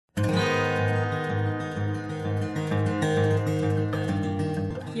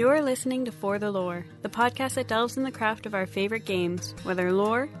You're listening to For the Lore, the podcast that delves in the craft of our favorite games, whether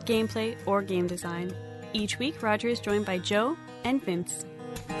lore, gameplay, or game design. Each week, Roger is joined by Joe and Vince.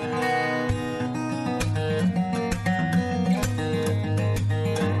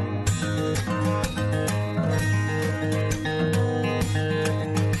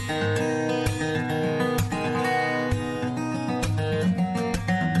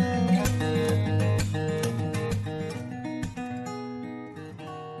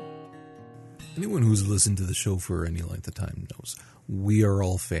 Anyone who's listened to the show for any length of time knows we are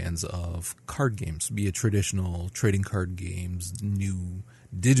all fans of card games, be it traditional trading card games, new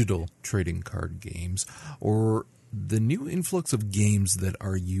digital trading card games, or the new influx of games that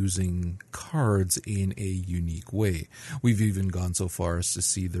are using cards in a unique way. We've even gone so far as to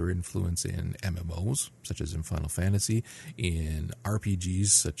see their influence in MMOs, such as in Final Fantasy, in RPGs,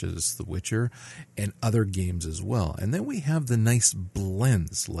 such as The Witcher, and other games as well. And then we have the nice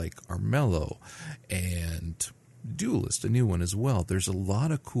blends like Armello and Duelist, a new one as well. There's a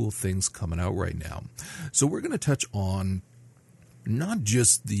lot of cool things coming out right now. So we're going to touch on not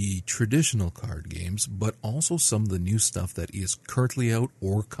just the traditional card games, but also some of the new stuff that is currently out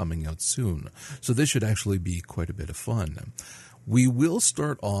or coming out soon. So this should actually be quite a bit of fun. We will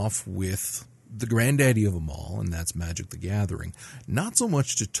start off with the granddaddy of them all, and that's Magic the Gathering. Not so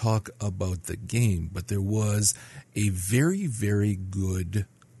much to talk about the game, but there was a very, very good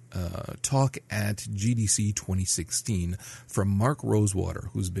talk at GDC 2016 from Mark Rosewater,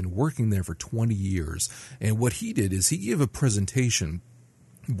 who's been working there for 20 years. And what he did is he gave a presentation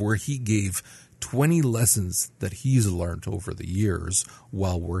where he gave 20 lessons that he's learned over the years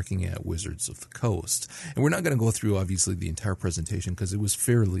while working at Wizards of the Coast. And we're not going to go through, obviously, the entire presentation because it was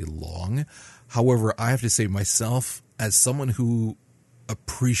fairly long. However, I have to say myself, as someone who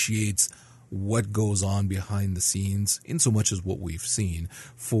appreciates what goes on behind the scenes in so much as what we've seen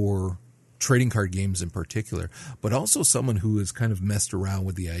for trading card games in particular, but also someone who has kind of messed around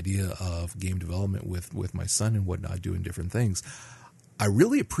with the idea of game development with my son and whatnot, doing different things. I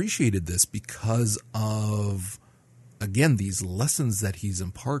really appreciated this because of, again, these lessons that he's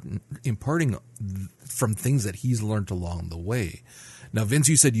imparting from things that he's learned along the way. Now, Vince,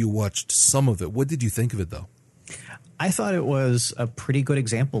 you said you watched some of it. What did you think of it, though? I thought it was a pretty good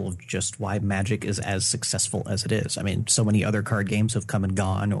example of just why Magic is as successful as it is. I mean, so many other card games have come and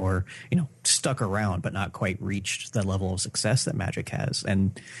gone or, stuck around, but not quite reached the level of success that Magic has.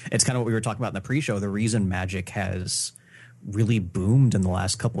 And it's kind of what we were talking about in the pre-show. The reason Magic has really boomed in the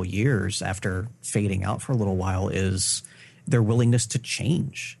last couple of years after fading out for a little while is their willingness to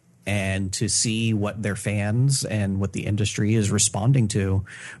change and to see what their fans and what the industry is responding to.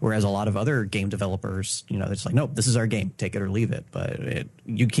 Whereas a lot of other game developers, it's like, nope, this is our game, take it or leave it. But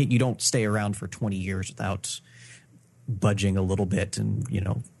you don't stay around for 20 years without budging a little bit and,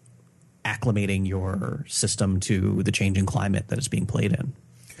 acclimating your system to the changing climate that it's being played in.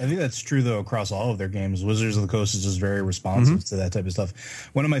 I think that's true, though, across all of their games. Wizards of the Coast is just very responsive to that type of stuff.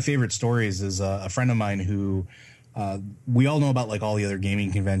 One of my favorite stories is a friend of mine who we all know about like all the other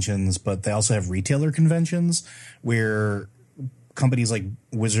gaming conventions, but they also have retailer conventions where companies like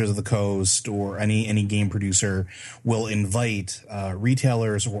Wizards of the Coast or any game producer will invite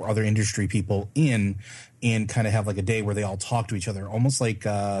retailers or other industry people in and kind of have like a day where they all talk to each other, almost like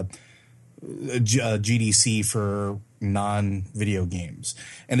a GDC for non-video games.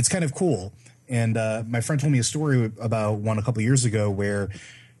 And it's kind of cool. And my friend told me a story about one a couple years ago where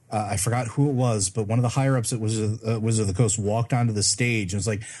I forgot who it was, but one of the higher ups at Wizards of the Coast walked onto the stage and was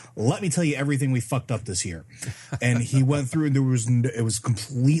like, "Let me tell you everything we fucked up this year." And he went through, and it was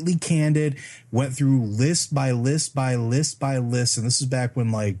completely candid. Went through list by list by list by list, and this is back when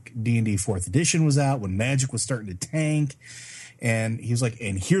like D&D 4th edition was out, when Magic was starting to tank. And he was like,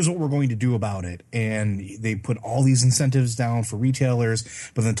 and here's what we're going to do about it. And they put all these incentives down for retailers,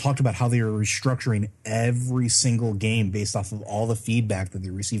 but then talked about how they were restructuring every single game based off of all the feedback that they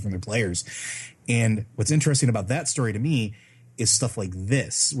received from their players. And what's interesting about that story to me is stuff like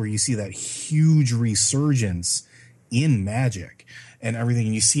this, where you see that huge resurgence in Magic and everything.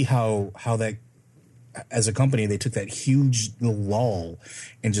 And you see how that, as a company, they took that huge lull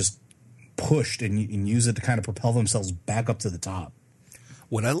and just pushed and use it to kind of propel themselves back up to the top.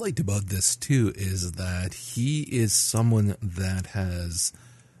 What I liked about this too is that he is someone that has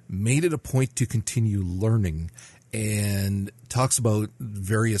made it a point to continue learning and talks about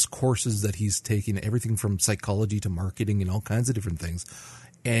various courses that he's taken, everything from psychology to marketing and all kinds of different things.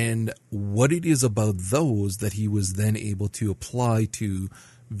 And what it is about those that he was then able to apply to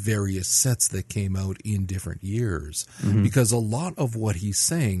various sets that came out in different years. Because a lot of what he's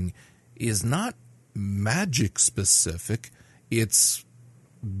saying is not Magic specific. It's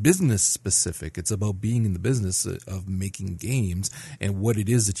business specific. It's about being in the business of making games and what it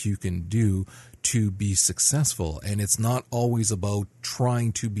is that you can do to be successful. And it's not always about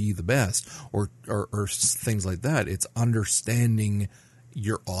trying to be the best or things like that. It's understanding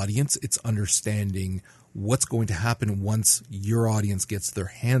your audience. It's understanding what's going to happen once your audience gets their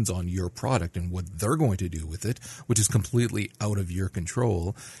hands on your product and what they're going to do with it, which is completely out of your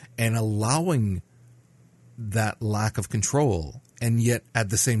control, and allowing that lack of control, and yet at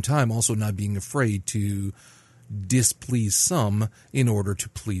the same time also not being afraid to displease some in order to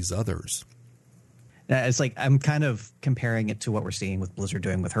please others. It's like I'm kind of comparing it to what we're seeing with Blizzard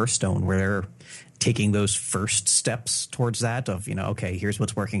doing with Hearthstone, where they're taking those first steps towards that of, okay, here's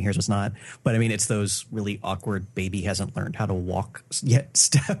what's working, here's what's not. But I mean, it's those really awkward baby hasn't learned how to walk yet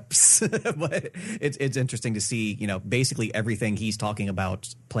steps. But it's interesting to see, basically everything he's talking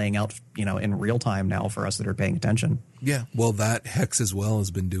about playing out, in real time now for us that are paying attention. Yeah, well, that Hex as well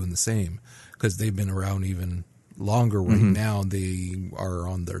has been doing the same because they've been around even longer right now. They are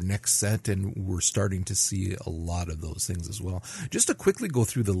on their next set, and we're starting to see a lot of those things as well. Just to quickly go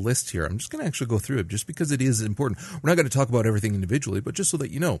through the list here, I'm just going to actually go through it just because it is important. We're not going to talk about everything individually, but just so that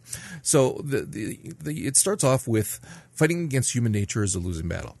you know. So it starts off with fighting against human nature is a losing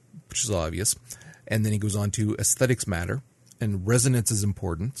battle, which is obvious. And then he goes on to aesthetics matter and resonance is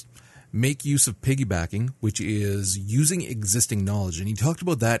important. Make use of piggybacking, which is using existing knowledge. And he talked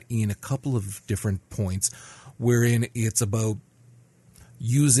about that in a couple of different points, wherein it's about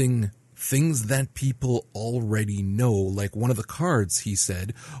using things that people already know. Like one of the cards, he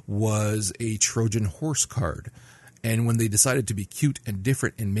said, was a Trojan horse card. And when they decided to be cute and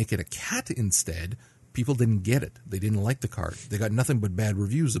different and make it a cat instead, people didn't get it. They didn't like the card. They got nothing but bad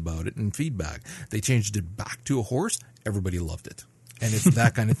reviews about it and feedback. They changed it back to a horse. Everybody loved it. And it's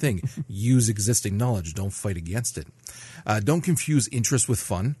that kind of thing. Use existing knowledge. Don't fight against it. Don't confuse interest with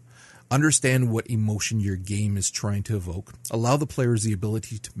fun. Understand what emotion your game is trying to evoke. Allow the players the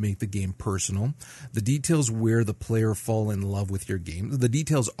ability to make the game personal. The details where the player fall in love with your game. The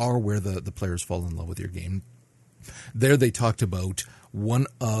details are where the players fall in love with your game. There they talked about one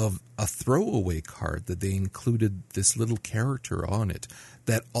of a throwaway card that they included this little character on it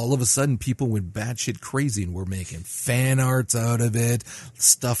that all of a sudden people went batshit crazy and were making fan arts out of it,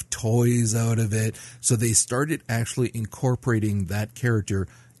 stuffed toys out of it. So they started actually incorporating that character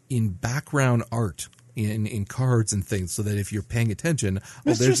in background art in cards and things, so that if you're paying attention,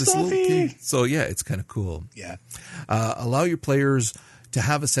 there's this little kid. So yeah, it's kind of cool. Yeah. Allow your players to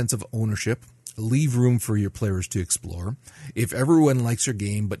have a sense of ownership. Leave room for your players to explore. If everyone likes your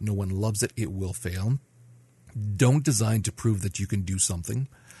game but no one loves it, it will fail. Don't design to prove that you can do something.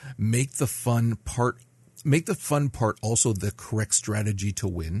 Make the fun part also the correct strategy to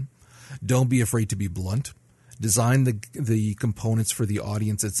win. Don't be afraid to be blunt. Design the components for the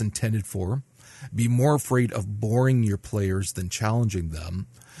audience it's intended for. Be more afraid of boring your players than challenging them.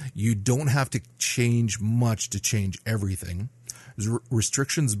 You don't have to change much to change everything.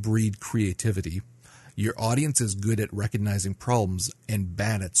 Restrictions breed creativity. Your audience is good at recognizing problems and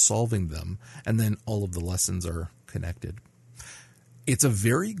bad at solving them, and then all of the lessons are connected. It's a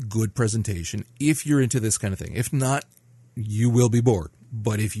very good presentation if you're into this kind of thing. If not, you will be bored.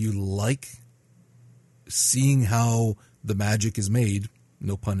 But if you like seeing how the magic is made,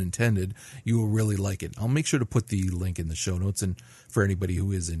 no pun intended, you will really like it. I'll make sure to put the link in the show notes and for anybody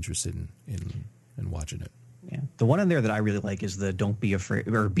who is interested in watching it. Yeah. The one in there that I really like is the don't be afraid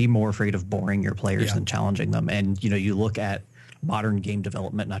or be more afraid of boring your players than challenging them. And, you look at modern game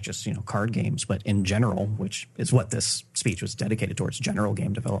development, not just, card games, but in general, which is what this speech was dedicated towards, general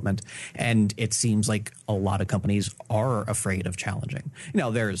game development. And it seems like a lot of companies are afraid of challenging.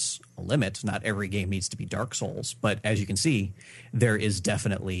 There's a limit. Not every game needs to be Dark Souls. But as you can see, there is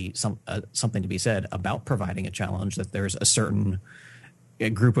definitely something to be said about providing a challenge, that there's a certain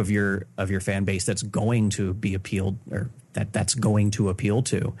group of your fan base that's going to be appealed, or that's going to appeal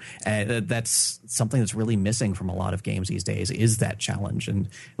to. And that's something that's really missing from a lot of games these days, is that challenge. And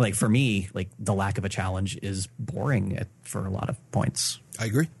like for me, like the lack of a challenge is boring for a lot of points. I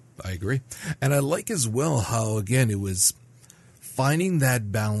agree. And I like as well how, again, it was finding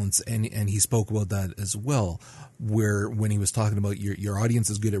that balance, and he spoke about that as well, where when he was talking about your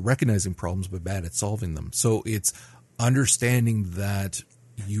audience is good at recognizing problems but bad at solving them. So it's understanding that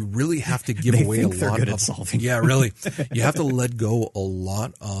you really have to give away a lot of solving. Yeah, really. You have to let go a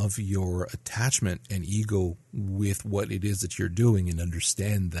lot of your attachment and ego with what it is that you're doing, and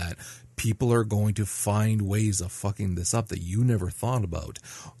understand that people are going to find ways of fucking this up that you never thought about,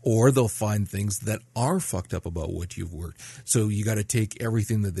 or they'll find things that are fucked up about what you've worked. So you got to take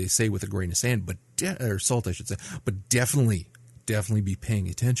everything that they say with a grain of sand, or salt, I should say, but definitely definitely be paying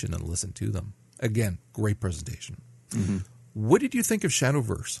attention and listen to them. Again, great presentation. Mm-hmm. What did you think of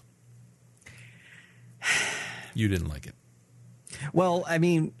Shadowverse? You didn't like it. Well, I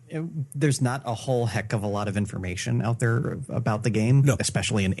mean, there's not a whole heck of a lot of information out there about the game, No.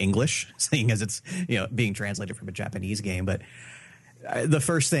 especially in English, seeing as it's being translated from a Japanese game. But the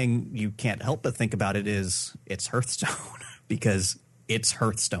first thing you can't help but think about it is it's Hearthstone because it's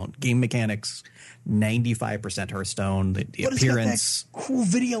Hearthstone. Game mechanics, 95% Hearthstone. The But appearance. it's got that cool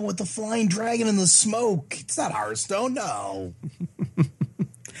video with the flying dragon and the smoke. It's not Hearthstone, no.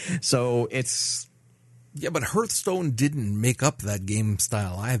 So it's. Yeah, but Hearthstone didn't make up that game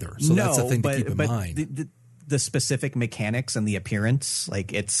style either. So that's a thing to keep in mind. The specific mechanics and the appearance,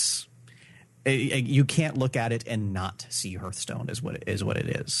 like you can't look at it and not see Hearthstone is what it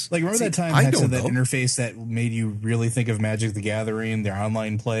is. Like, remember that time I Hex don't had that know. interface that made you really think of Magic the Gathering, their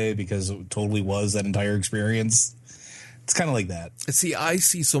online play, because it totally was that entire experience? It's kind of like that. See, I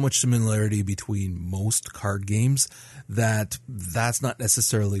see so much similarity between most card games that's not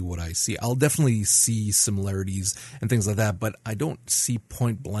necessarily what I see. I'll definitely see similarities and things like that, but I don't see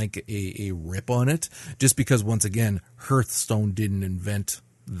point blank a rip on it, just because, once again, Hearthstone didn't invent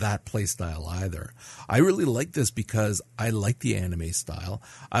that play style either. I really like this because I like the anime style.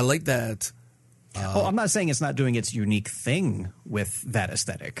 I like that. I'm not saying it's not doing its unique thing with that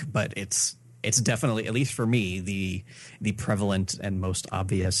aesthetic, but it's definitely, at least for me, the prevalent and most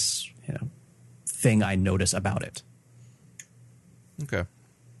obvious thing I notice about it. Okay.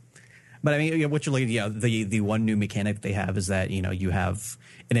 But I mean, what you're looking at, the one new mechanic they have is that, you have,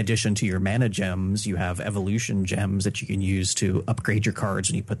 in addition to your mana gems, you have evolution gems that you can use to upgrade your cards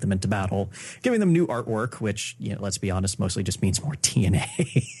when you put them into battle, giving them new artwork, which, let's be honest, mostly just means more TNA.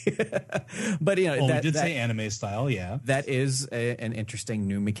 But, We did say anime style, yeah. That is an interesting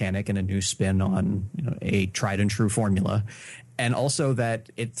new mechanic and a new spin on a tried and true formula. And also that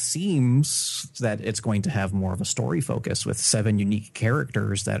it seems that it's going to have more of a story focus with 7 unique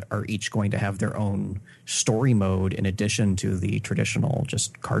characters that are each going to have their own story mode in addition to the traditional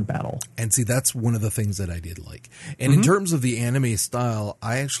just card battle. And see, that's one of the things that I did like. And in terms of the anime style,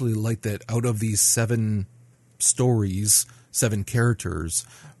 I actually like that out of these 7 stories, 7 characters,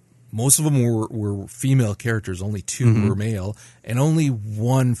 most of them were female characters, only 2 were male, and only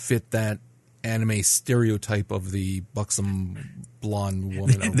 1 fit that anime stereotype of the buxom blonde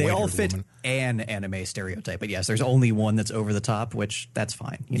woman. Or They all fit woman. an anime stereotype, but yes, there's only one that's over the top, which that's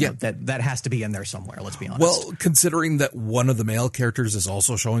fine. That has to be in there somewhere. Let's be honest. Well, considering that one of the male characters is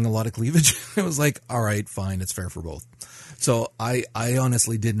also showing a lot of cleavage, it was like, all right, fine, it's fair for both. So I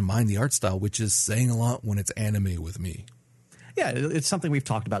honestly didn't mind the art style, which is saying a lot when it's anime with me. yeah, it's something we've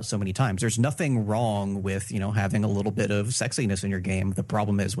talked about so many times. There's nothing wrong with, having a little bit of sexiness in your game. The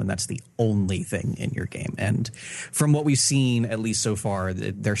problem is when that's the only thing in your game. And from what we've seen, at least so far,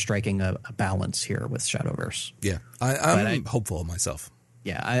 they're striking a balance here with Shadowverse. Yeah, I'm hopeful myself.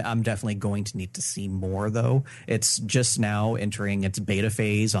 Yeah, I'm definitely going to need to see more, though. It's just now entering its beta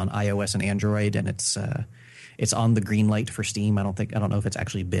phase on iOS and Android, and it's on the green light for Steam. I don't know if it's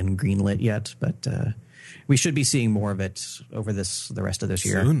actually been greenlit yet, but we should be seeing more of it over the rest of this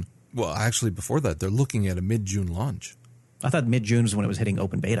year. Soon. Well, actually, before that, they're looking at a mid-June launch. I thought mid-June was when it was hitting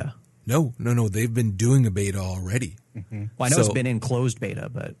open beta. No. They've been doing a beta already. Mm-hmm. Well, I know it's been in closed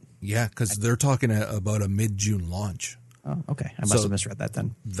beta, but... Yeah, because they're talking about a mid-June launch. Oh, okay. I must have misread that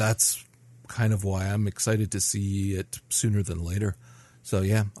then. That's kind of why I'm excited to see it sooner than later. So,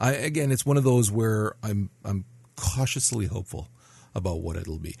 yeah. It's one of those where I'm cautiously hopeful about what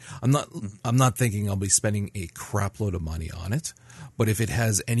it'll be. I'm not thinking I'll be spending a crap load of money on it, but if it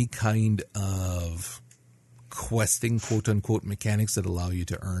has any kind of questing, quote unquote, mechanics that allow you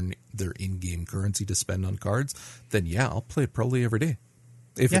to earn their in-game currency to spend on cards, then yeah, I'll play it probably every day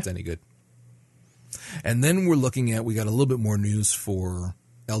if it's any good. And then we got a little bit more news for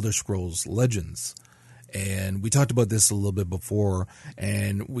Elder Scrolls Legends. And we talked about this a little bit before,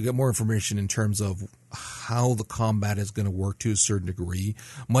 and we got more information in terms of how the combat is going to work to a certain degree,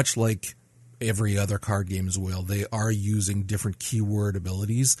 much like every other card game as well. They are using different keyword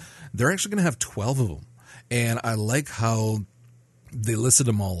abilities. They're actually going to have 12 of them. And I like how they listed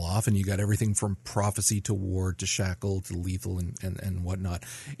them all off, and you got everything from prophecy to ward to shackle to lethal and whatnot.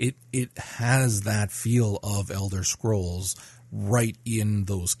 It has that feel of Elder Scrolls right in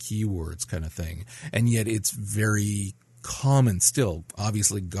those keywords kind of thing. And yet it's very common still.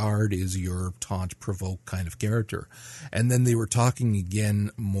 Obviously, guard is your taunt, provoke kind of character. And then they were talking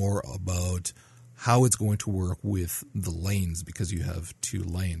again more about how it's going to work with the lanes, because you have 2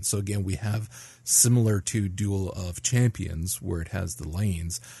 lanes. So again, we have similar to Duel of Champions where it has the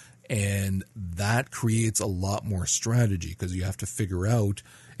lanes, And that creates a lot more strategy because you have to figure out,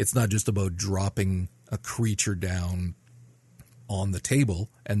 it's not just about dropping a creature down on the table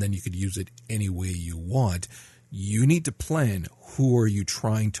and then you could use it any way you want. You need to plan, who are you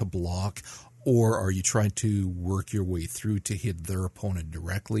trying to block, or are you trying to work your way through to hit their opponent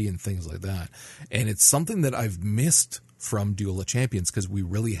directly and things like that. And it's something that I've missed from Duel of Champions because we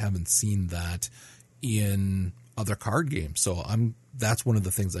really haven't seen that in other card games. So that's one of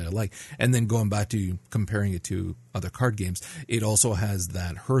the things that I like. And then going back to comparing it to other card games, it also has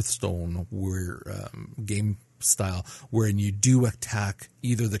that Hearthstone where game style wherein you do attack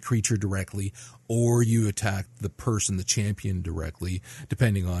either the creature directly or you attack the person, the champion, directly,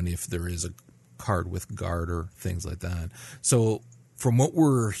 depending on if there is a card with guard or things like that. So from what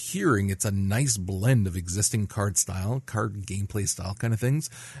we're hearing, it's a nice blend of existing card gameplay style kind of things.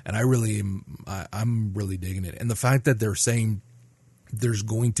 And I'm really digging it. And the fact that they're saying there's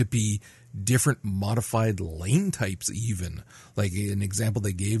going to be different modified lane types even. Like an example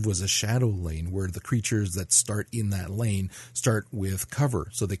they gave was a shadow lane where the creatures that start in that lane start with cover,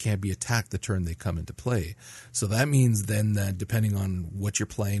 so they can't be attacked the turn they come into play. So that means then that depending on what you're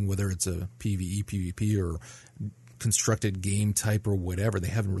playing, whether it's a PvE, PvP, or constructed game type or whatever, they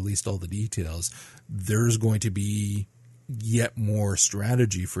haven't released all the details, there's going to be yet more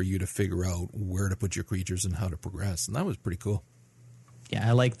strategy for you to figure out where to put your creatures and how to progress. And that was pretty cool. Yeah,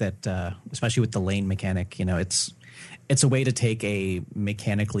 I like that, especially with the lane mechanic. You know, it's a way to take a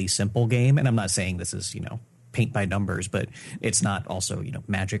mechanically simple game, and I'm not saying this is, paint by numbers, but it's not also,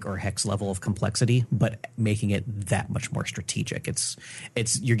 Magic or Hex level of complexity, but making it that much more strategic. It's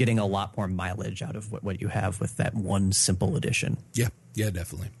you're getting a lot more mileage out of what you have with that one simple addition. Yeah,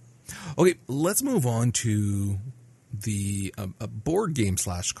 definitely. Okay, let's move on to a board game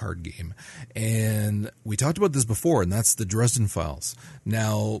 / card game. And we talked about this before, and that's the Dresden Files.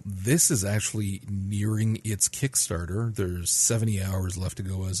 Now, this is actually nearing its Kickstarter. There's 70 hours left to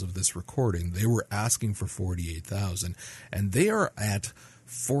go as of this recording. They were asking for $48,000, and they are at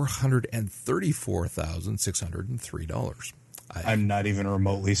 $434,603. I'm not even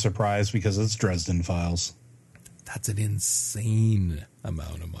remotely surprised because it's Dresden Files. That's an insane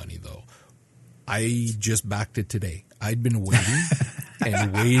amount of money, though. I just backed it today. I'd been waiting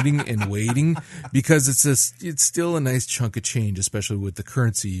and waiting and waiting because it's still a nice chunk of change, especially with the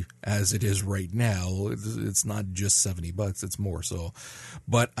currency as it is right now. It's not just $70; it's more so.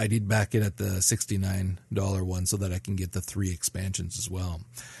 But I did back it at the $69 one so that I can get the 3 expansions as well.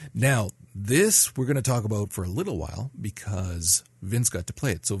 Now, this we're going to talk about for a little while because Vince got to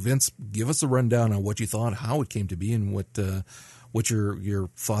play it. So, Vince, give us a rundown on what you thought, how it came to be, and what your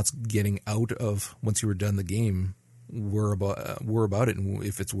thoughts getting out of once you were done the game were about it, and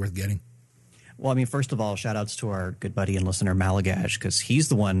if it's worth getting. Well, I mean, first of all, shout outs to our good buddy and listener Malagash, because he's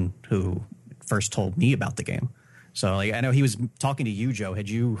the one who first told me about the game. So I know he was talking to you, Joe. Had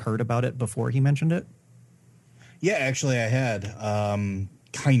you heard about it before he mentioned it? Yeah, actually I had.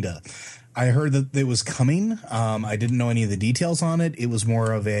 Kinda. I heard that it was coming. I didn't know any of the details on it. It was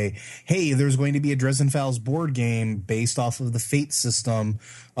more of a, hey, there's going to be a Dresden Files board game based off of the Fate system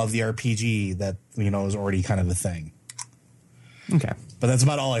of the RPG that, is already kind of a thing. Okay. But that's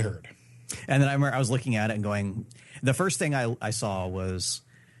about all I heard. And then I remember I was looking at it and going, the first thing I saw was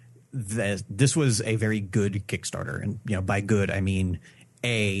that this was a very good Kickstarter. And, by good, I mean,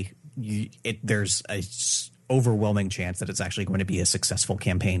 there's a overwhelming chance that it's actually going to be a successful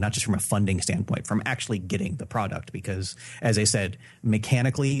campaign, not just from a funding standpoint, from actually getting the product. Because, as I said,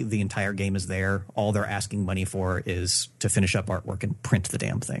 mechanically, the entire game is there. All they're asking money for is to finish up artwork and print the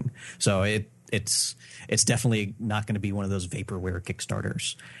damn thing. So it's definitely not going to be one of those vaporware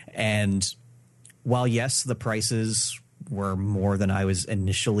Kickstarters. And while, yes, the prices were more than I was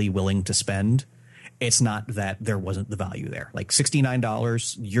initially willing to spend, it's not that there wasn't the value there. Like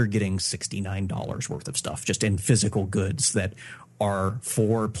 $69, you're getting $69 worth of stuff just in physical goods that are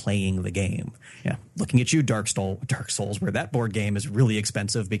for playing the game. Yeah, looking at you, Dark Souls, where that board game is really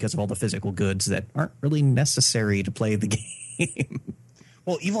expensive because of all the physical goods that aren't really necessary to play the game.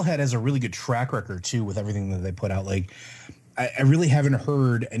 Well, Evil Hat has a really good track record, too, with everything that they put out. Like, I really haven't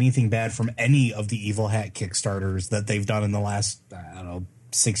heard anything bad from any of the Evil Hat Kickstarters that they've done in the last,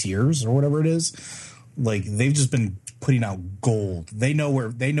 6 years or whatever it is. Like, they've just been putting out gold. They know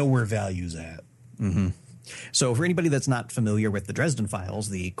where value's at. Mm-hmm. So for anybody that's not familiar with the Dresden Files,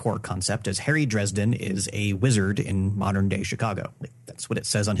 the core concept is Harry Dresden is a wizard in modern-day Chicago. That's what it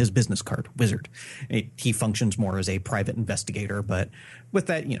says on his business card, wizard. He functions more as a private investigator, but with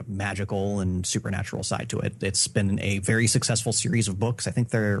that, magical and supernatural side to it. It's been a very successful series of books. I think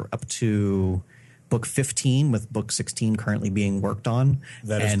they're up to book 15, with book 16 currently being worked on.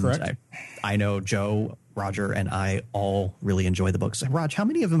 That is correct. I know Joe, Roger, and I all really enjoy the books. Raj, how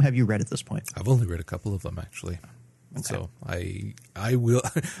many of them have you read at this point? I've only read a couple of them, actually. Okay. So I will.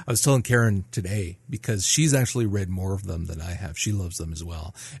 I was telling Karen today, because she's actually read more of them than I have. She loves them as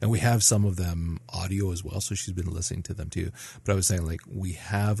well, and we have some of them audio as well. So she's been listening to them too. But I was saying, like, we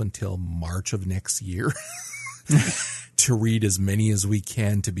have until March of next year to read as many as we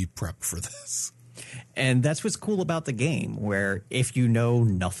can to be prepped for this. And that's what's cool about the game, where if you know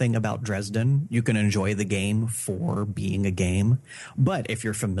nothing about Dresden, you can enjoy the game for being a game. But if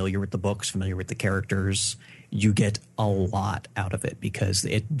you're familiar with the books, familiar with the characters, you get a lot out of it, because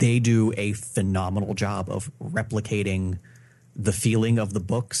they do a phenomenal job of replicating the feeling of the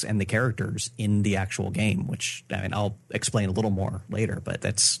books and the characters in the actual game, which, I mean, I'll explain a little more later, but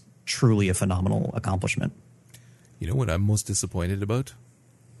that's truly a phenomenal accomplishment. You know what I'm most disappointed about?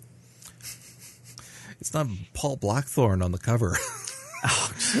 It's not Paul Blackthorne on the cover.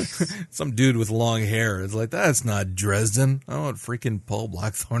 Some dude with long hair. It's like, that's not Dresden. I want freaking Paul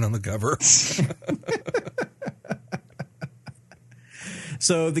Blackthorne on the cover.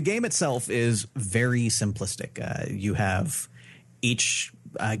 So the game itself is very simplistic. You have each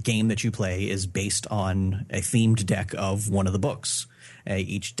game that you play is based on a themed deck of one of the books.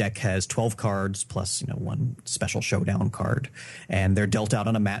 Each deck has 12 cards plus, one special showdown card, and they're dealt out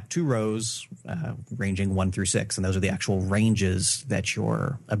on a mat, 2 rows, ranging 1 through 6, and those are the actual ranges that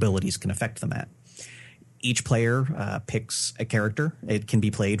your abilities can affect them at. Each player picks a character. It can be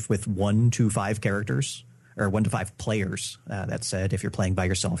played with 1 to 5 characters, or 1 to 5 players. That said, if you're playing by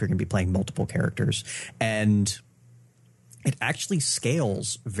yourself, you're going to be playing multiple characters, and it actually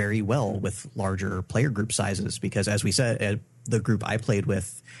scales very well with larger player group sizes, because, as we said, the group I played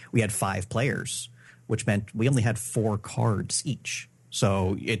with, we had 5 players, which meant we only had 4 cards each.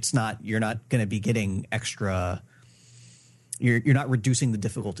 So you're not going to be getting extra. You're not reducing the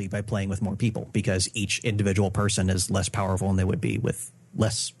difficulty by playing with more people, because each individual person is less powerful than they would be with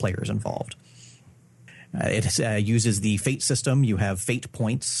less players involved. It uses the fate system. You have fate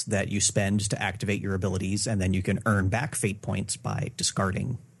points that you spend to activate your abilities, and then you can earn back fate points by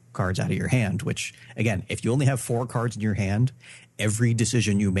discarding cards out of your hand, which, again, if you only have 4 cards in your hand, every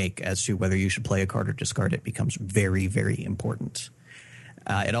decision you make as to whether you should play a card or discard it becomes very, very important.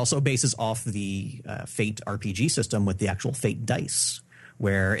 It also bases off the Fate RPG system with the actual Fate dice,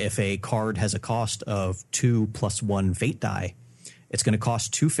 where if a card has a cost of 2 + 1 Fate die, it's going to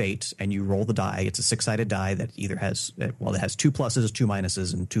cost 2 Fate, and you roll the die. It's a 6-sided die that either has, it has 2 pluses, 2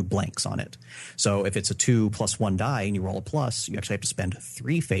 minuses, and 2 blanks on it. So if it's a 2 + 1 die and you roll a plus, you actually have to spend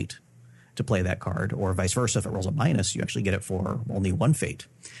 3 Fate to play that card, or vice versa. If it rolls a minus, you actually get it for only 1 Fate.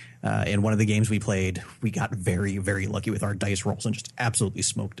 In one of the games we played, we got very, very lucky with our dice rolls and just absolutely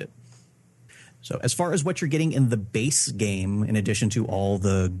smoked it. So as far as what you're getting in the base game, in addition to all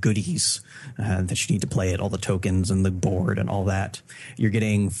the goodies that you need to play it, all the tokens and the board and all that, you're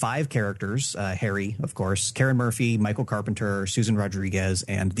getting 5 characters, Harry, of course, Karen Murphy, Michael Carpenter, Susan Rodriguez,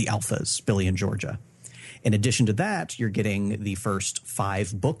 and the Alphas, Billy and Georgia. In addition to that, you're getting the first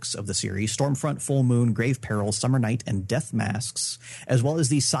 5 books of the series, Stormfront, Full Moon, Grave Peril, Summer Night, and Death Masks, as well as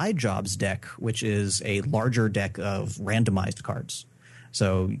the Side Jobs deck, which is a larger deck of randomized cards.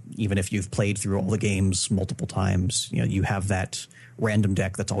 So even if you've played through all the games multiple times, you have that random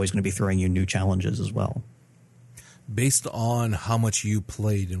deck that's always going to be throwing you new challenges as well. Based on how much you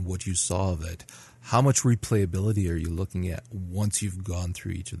played and what you saw of it, how much replayability are you looking at once you've gone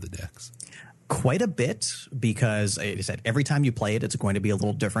through each of the decks? Quite a bit, because, like I said, every time you play it, it's going to be a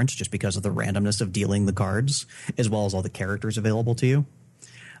little different just because of the randomness of dealing the cards, as well as all the characters available to you.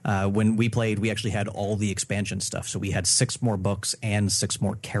 When we played, we actually had all the expansion stuff. So we had 6 more books and 6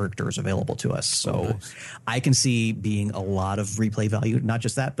 more characters available to us. So nice. I can see being a lot of replay value. Not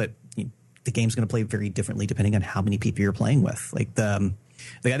just that, but the game's going to play very differently depending on how many people you're playing with. Like the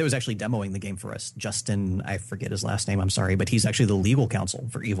guy that was actually demoing the game for us, Justin, I forget his last name, I'm sorry, but he's actually the legal counsel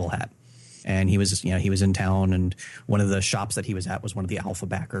for Evil Hat. And he was, he was in town, and one of the shops that he was at was one of the alpha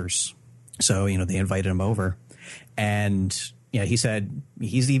backers. So, they invited him over, and he said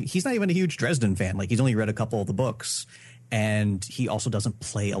he's not even a huge Dresden fan. Like, he's only read a couple of the books, and he also doesn't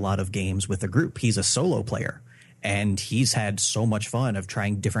play a lot of games with a group. He's a solo player, and he's had so much fun of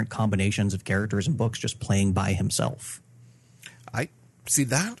trying different combinations of characters and books just playing by himself. I see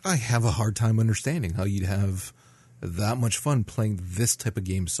that. I have a hard time understanding how you'd have that much fun playing this type of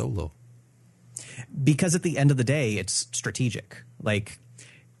game solo. Because at the end of the day, it's strategic. Like,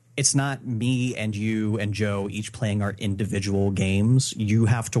 it's not me and you and Joe each playing our individual games. You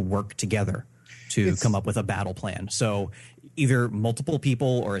have to work together to come up with a battle plan. So either multiple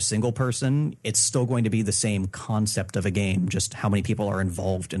people or a single person, it's still going to be the same concept of a game, just how many people are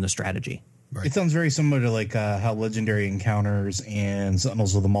involved in the strategy. Right. It sounds very similar to like how Legendary Encounters and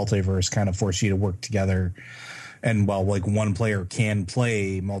Sentinels of the Multiverse kind of force you to work together. And while like one player can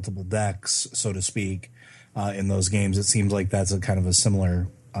play multiple decks, so to speak, in those games, it seems like that's a kind of a similar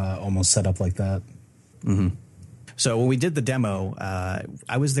almost setup like that. Mm-hmm. So when we did the demo,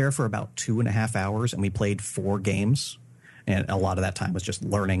 I was there for about 2.5 hours, and we played 4 games. And a lot of that time was just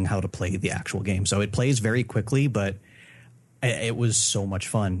learning how to play the actual game. So it plays very quickly, but it was so much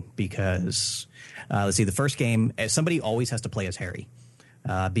fun because, let's see, the first game, somebody always has to play as Harry.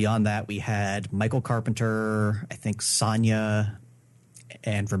 Beyond that, we had Michael Carpenter, I think Sonya,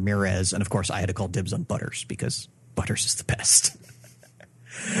 and Ramirez. And, of course, I had to call dibs on Butters because Butters is the best.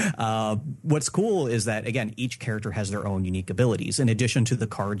 What's cool is that, again, each character has their own unique abilities. In addition to the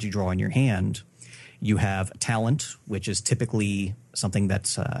cards you draw in your hand, you have talent, which is typically something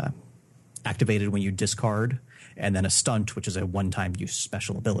that's activated when you discard, and then a stunt, which is a one-time use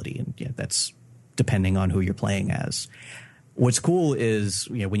special ability. And yeah, that's depending on who you're playing as. What's cool is,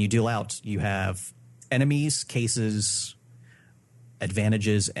 when you deal out, you have enemies, cases,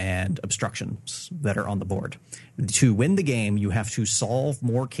 advantages, and obstructions that are on the board. To win the game, you have to solve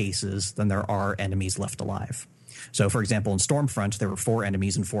more cases than there are enemies left alive. So, for example, in Stormfront, there were 4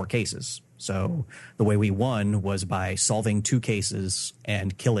 enemies and 4 cases. So the way we won was by solving 2 cases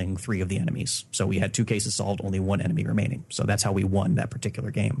and killing 3 of the enemies. So we had 2 cases solved, only 1 enemy remaining. So that's how we won that particular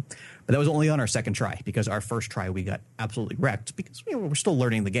game. But that was only on our second try, because our first try we got absolutely wrecked because we're still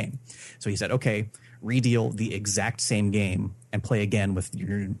learning the game. So he said, okay, redeal the exact same game and play again with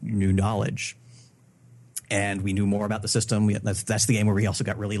your new knowledge. And we knew more about the system. That's the game where we also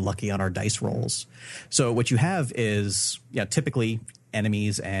got really lucky on our dice rolls. So what you have is, typically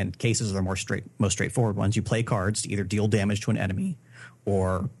enemies and cases are the most straightforward ones. You play cards to either deal damage to an enemy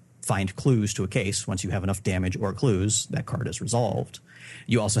or find clues to a case. Once you have enough damage or clues, that card is resolved.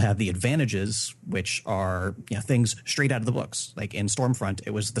 You also have the advantages, which are things straight out of the books. Like in Stormfront,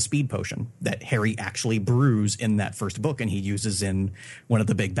 it was the speed potion that Harry actually brews in that first book, and he uses in one of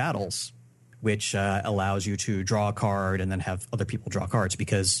the big battles, which allows you to draw a card and then have other people draw cards.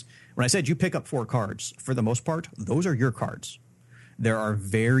 Because when I said you pick up 4 cards, for the most part, those are your cards. There are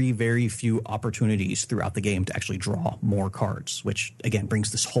very, very few opportunities throughout the game to actually draw more cards, which, again,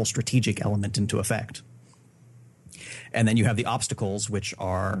 brings this whole strategic element into effect. And then you have the obstacles, which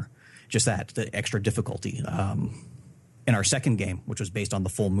are just that, the extra difficulty. In our second game, which was based on the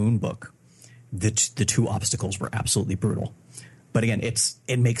Full Moon book, the 2 obstacles were absolutely brutal. But again,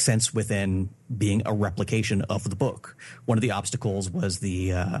 it makes sense within being a replication of the book. One of the obstacles was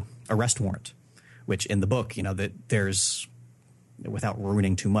the arrest warrant, which in the book, that there's, without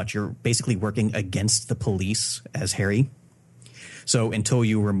ruining too much, you're basically working against the police as Harry. So until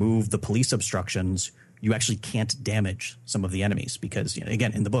you remove the police obstructions, you actually can't damage some of the enemies because,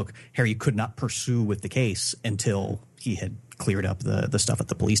 again, in the book, Harry could not pursue with the case until he had cleared up the stuff at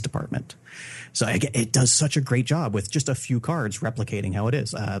the police department. So again, it does such a great job with just a few cards replicating how it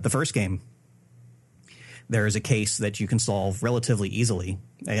is. The first game, there is a case that you can solve relatively easily.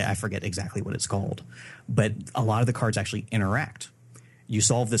 I forget exactly what it's called, but a lot of the cards actually interact. You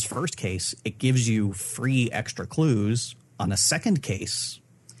solve this first case, it gives you free extra clues. On a second case,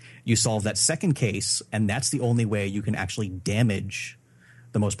 you solve that second case, and that's the only way you can actually damage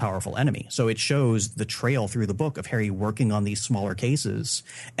the most powerful enemy. So it shows the trail through the book of Harry working on these smaller cases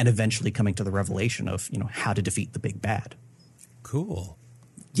and eventually coming to the revelation of, how to defeat the big bad. Cool.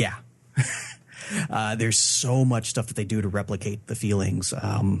 Yeah. There's so much stuff that they do to replicate the feelings.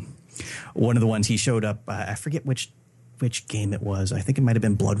 One of the ones he showed up, I forget which game it was. I think it might have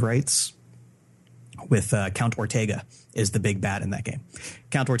been Blood Rights, with Count Ortega is the big bad in that game.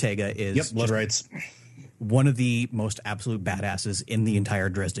 Count Ortega is Blood Rights, one of the most absolute badasses in the entire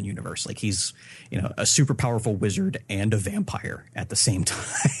Dresden universe. Like he's, a super powerful wizard and a vampire at the same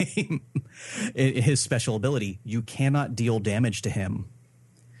time. His special ability, you cannot deal damage to him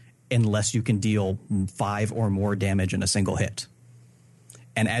unless you can deal 5 or more damage in a single hit.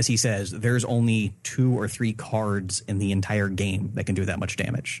 And as he says, there's only 2 or 3 cards in the entire game that can do that much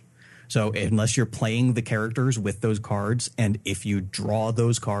damage. So unless you're playing the characters with those cards, and if you draw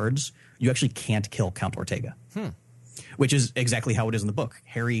those cards, you actually can't kill Count Ortega, which is exactly how it is in the book.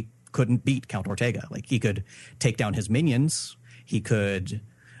 Harry couldn't beat Count Ortega. Like he could take down his minions. He could,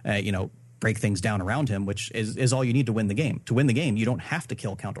 break things down around him, which is all you need to win the game. To win the game, you don't have to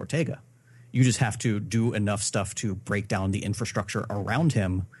kill Count Ortega. You just have to do enough stuff to break down the infrastructure around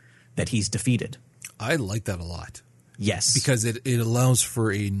him that he's defeated. I like that a lot. Yes. Because it allows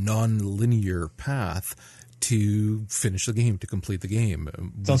for a non-linear path to finish the game, to complete the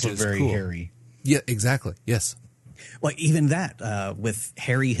game. It's also very hairy. Yeah, exactly. Yes. Well, even that, with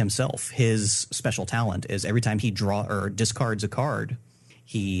Harry himself, his special talent is every time he discards a card,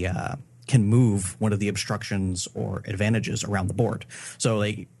 he can move one of the obstructions or advantages around the board. So,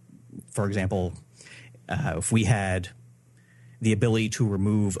 like, for example, if we had the ability to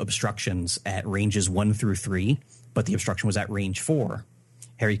remove obstructions at ranges 1 through 3, but the obstruction was at range 4,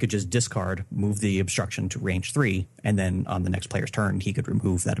 Harry could just discard, move the obstruction to range 3, and then on the next player's turn, he could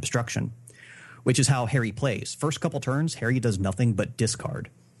remove that obstruction, which is how Harry plays. First couple turns, Harry does nothing but discard.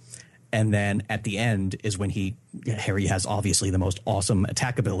 And then at the end is when Harry has obviously the most awesome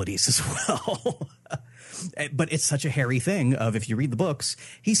attack abilities as well. But it's such a Harry thing of, if you read the books,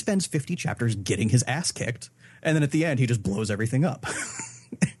 he spends 50 chapters getting his ass kicked, and then at the end he just blows everything up.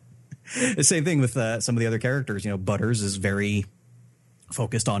 The same thing with some of the other characters. Butters is very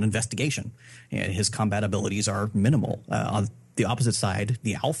focused on investigation, and his combat abilities are minimal. On the opposite side,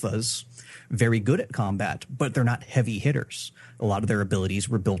 the alphas, very good at combat, but they're not heavy hitters. A lot of their abilities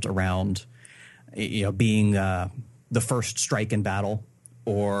were built around, being the first strike in battle,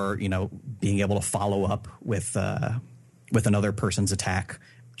 or being able to follow up with another person's attack.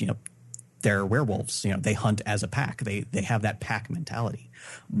 They're werewolves. They hunt as a pack. They have that pack mentality.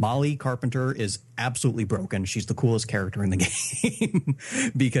 Molly Carpenter is absolutely broken. She's the coolest character in the game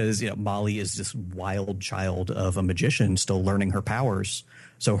because Molly is this wild child of a magician still learning her powers.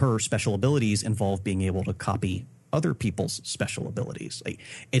 So her special abilities involve being able to copy other people's special abilities.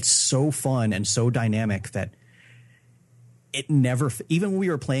 It's so fun and so dynamic that it never, even when we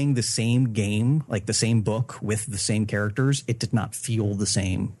were playing the same game, like the same book with the same characters, it did not feel the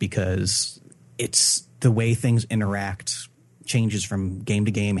same because it's the way things interact changes from game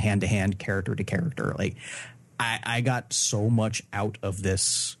to game, hand to hand, character to character. I got so much out of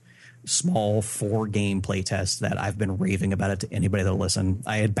this small 4-game playtest that I've been raving about it to anybody that'll listen.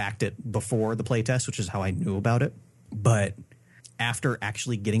 I had backed it before the playtest, which is how I knew about it. But after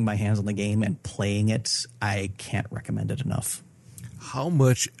actually getting my hands on the game and playing it, I can't recommend it enough. How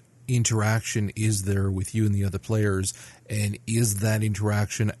much interaction is there with you and the other players, and is that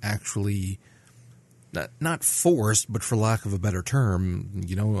interaction actually not forced, but for lack of a better term,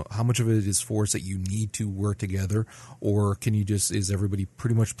 how much of it is forced that you need to work together, or is everybody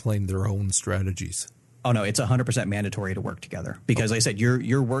pretty much playing their own strategies? Oh no, it's 100% mandatory to work together because, like I said,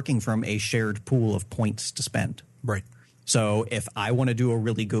 you're working from a shared pool of points to spend. Right. So if I want to do a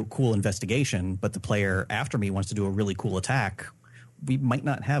really cool investigation, but the player after me wants to do a really cool attack, we might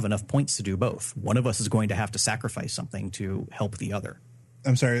not have enough points to do both. One of us is going to have to sacrifice something to help the other.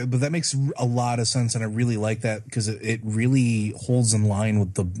 I'm sorry, but that makes a lot of sense, and I really like that because it really holds in line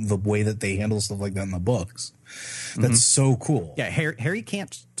with the way that they handle stuff like that in the books. That's so cool. Yeah, Harry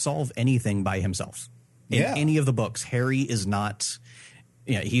can't solve anything by himself. In any of the books, Harry is not...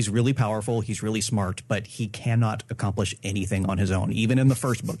 he's really powerful, he's really smart, but he cannot accomplish anything on his own. Even in the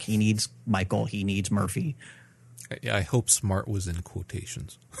first book, he needs Michael, he needs Murphy. I hope smart was in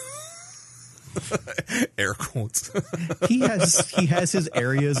quotations. Air quotes. He has his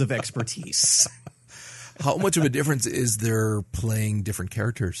areas of expertise. How much of a difference is there playing different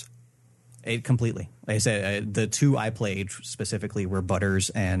characters? Completely. Like I said, the two I played specifically were Butters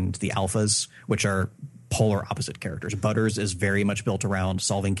and the Alphas, which are polar opposite characters. Butters is very much built around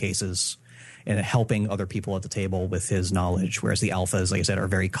solving cases and helping other people at the table with his knowledge, whereas the Alphas, like I said, are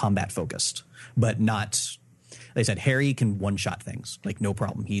very combat focused, but not... Like I said, Harry can one-shot things, no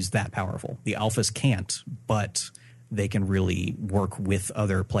problem. He's that powerful. The Alphas can't, but they can really work with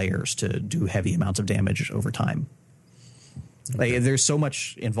other players to do heavy amounts of damage over time. Okay. There's so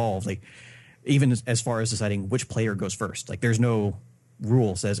much involved, even as far as deciding which player goes first. There's no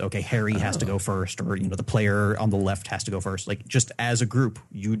rule says, okay, Harry has to go first, or, the player on the left has to go first. Just as a group,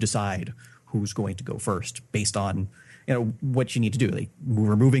 you decide who's going to go first based on, what you need to do.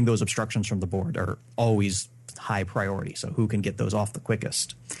 Removing those obstructions from the board are always high priority. So who can get those off the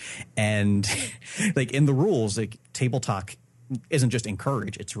quickest? And in the rules, table talk isn't just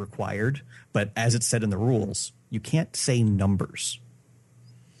encouraged, it's required. But as it's said in the rules, you can't say numbers.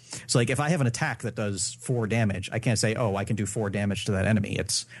 So if I have an attack that does 4 damage, I can't say, I can do 4 damage to that enemy.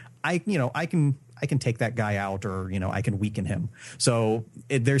 It's, I can take that guy out, or, I can weaken him. So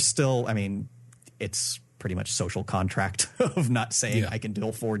there's still, it's pretty much social contract of not saying I can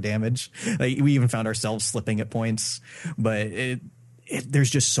deal 4 damage. We even found ourselves slipping at points, but there's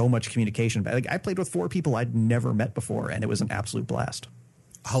just so much communication. I played with 4 people I'd never met before, and it was an absolute blast.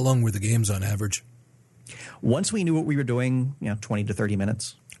 How long were the games on average? Once we knew what we were doing, 20 to 30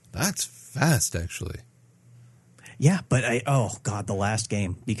 minutes. That's fast, actually. Yeah, but the last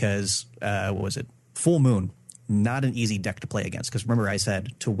game, because what was it? Full Moon, not an easy deck to play against. Because remember, I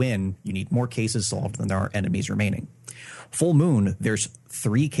said to win, you need more cases solved than there are enemies remaining. Full Moon, there's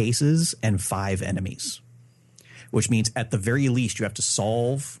 3 cases and 5 enemies, which means at the very least you have to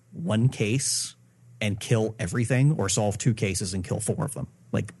solve 1 case and kill everything, or solve 2 cases and kill 4 of them,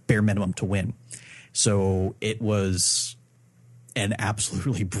 like bare minimum to win. So it was an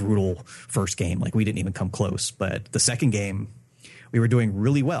absolutely brutal first game. Like, we didn't even come close. But the second game, we were doing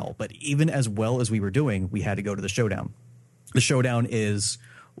really well. But even as well as we were doing, we had to go to the showdown. The showdown is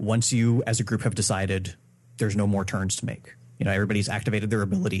once you as a group have decided there's no more turns to make. You know, everybody's activated their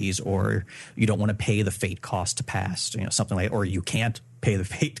abilities, or you don't want to pay the fate cost to pass, you know, something like, or you can't pay the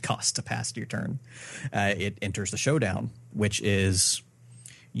fate cost to pass your turn. It enters the showdown, which is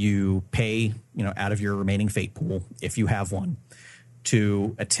you pay, you know, out of your remaining fate pool, if you have one,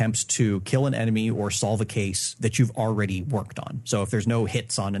 to attempt to kill an enemy or solve a case that you've already worked on. So if there's no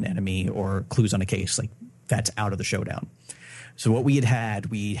hits on an enemy or clues on a case, like, that's out of the showdown. So what we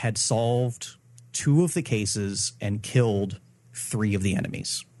had solved 2 of the cases and killed 3 of the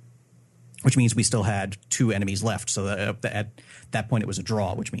enemies, which means we still had 2 enemies left. So that at that point it was a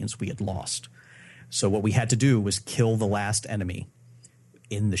draw, which means we had lost. So what we had to do was kill the last enemy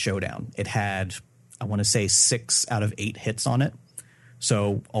in the showdown. It had, I want to say, 6 out of 8 hits on it.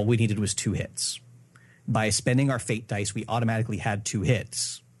 So all we needed was 2 hits. By spending our fate dice, we automatically had 2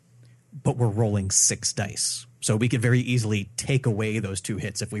 hits, but we're rolling 6 dice. So we could very easily take away those 2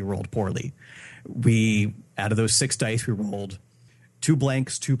 hits if we rolled poorly. Out of those 6 dice, we rolled 2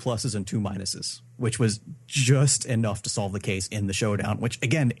 blanks, 2 pluses, and 2 minuses, which was just enough to solve the case in the showdown, which,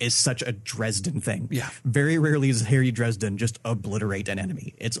 again, is such a Dresden thing. Yeah. Very rarely does Harry Dresden just obliterate an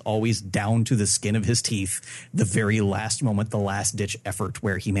enemy. It's always down to the skin of his teeth, the very last moment, the last-ditch effort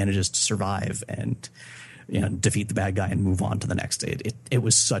where he manages to survive and, you know, defeat the bad guy and move on to the next. It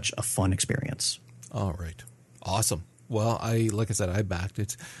was such a fun experience. All right. Awesome. Well, like I said, I backed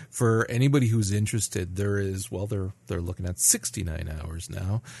it. For anybody who's interested, they're looking at 69 hours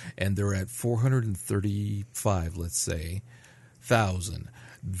now, and they're at 435, let's say, thousand.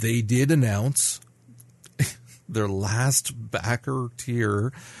 They did announce their last backer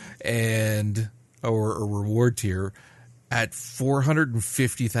tier or a reward tier at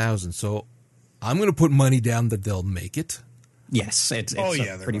 450,000. So I'm going to put money down that they'll make it. Yes, it's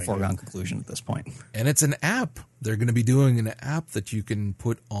a pretty foregone conclusion at this point. And it's an app. They're going to be doing an app that you can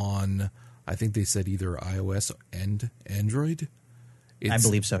put on, I think they said either iOS and Android. I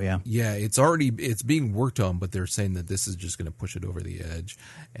believe so, yeah. Yeah, it's being worked on, but they're saying that this is just going to push it over the edge.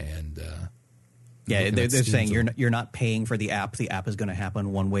 And they're saying you're not paying for the app. The app is going to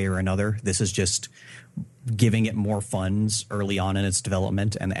happen one way or another. This is just giving it more funds early on in its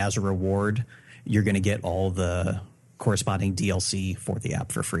development, and as a reward, you're going to get all the corresponding DLC for the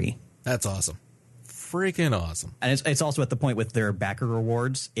app for free. That's awesome. Freaking awesome. And it's also at the point with their backer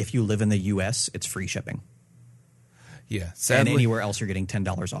rewards, if you live in the US, it's free shipping. Yeah. Sadly, and anywhere else, you're getting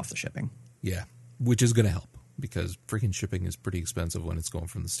 $10 off the shipping. Yeah, which is going to help, because freaking shipping is pretty expensive when it's going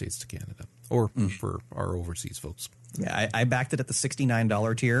from the States to Canada, or for our overseas folks. Yeah, I backed it at the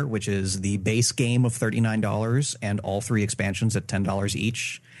 $69 tier, which is the base game of $39 and all 3 expansions at $10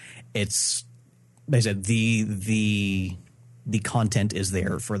 each. It's, they said, the content is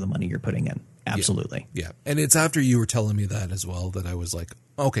there for the money you're putting in. Absolutely. Yeah. And it's after you were telling me that as well that I was like,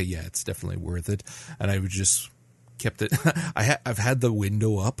 okay, yeah, it's definitely worth it. And I would just kept it. I've had the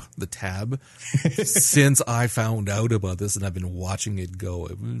window up, the tab, since I found out about this, and I've been watching it go.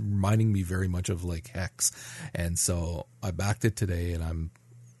 It was reminding me very much of like Hex. And so I backed it today, and I'm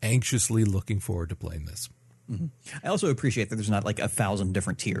anxiously looking forward to playing this. Mm-hmm. I also appreciate that there's not like 1,000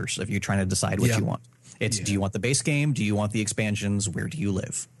 different tiers of you trying to decide what you want. It's do you want the base game? Do you want the expansions? Where do you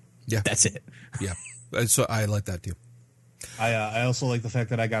live? Yeah. That's it. Yeah. So I like that too. I also like the fact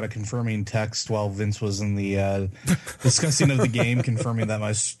that I got a confirming text while Vince was in the discussing of the game, confirming that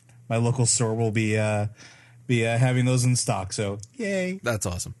my local store will be having those in stock. So yay! That's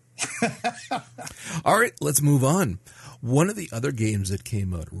awesome. All right, let's move on. One of the other games that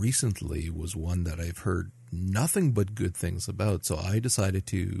came out recently was one that I've heard nothing but good things about. So I decided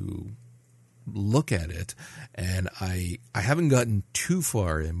to look at it, and I haven't gotten too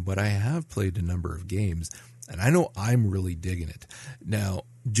far in, but I have played a number of games. And I know I'm really digging it. Now,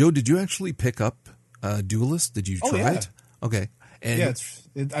 Joe, did you actually pick up Duelist? Did you try it? Okay. And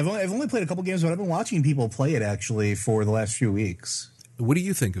yeah, I've only played a couple games, but I've been watching people play it actually for the last few weeks. What do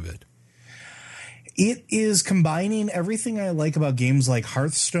you think of it? It is combining everything I like about games like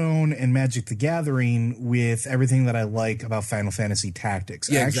Hearthstone and Magic the Gathering with everything that I like about Final Fantasy Tactics.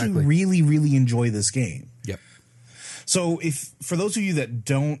 Yeah, I actually really, really enjoy this game. Yep. So for those of you that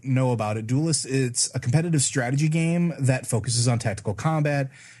don't know about it, Duelist, it's a competitive strategy game that focuses on tactical combat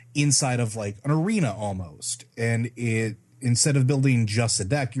inside of like an arena almost. And instead of building just a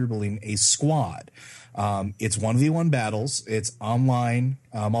deck, you're building a squad. It's 1v1 battles. It's online,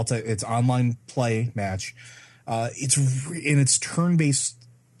 it's online play match. It's turn-based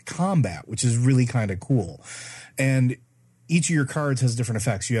combat, which is really kind of cool. And each of your cards has different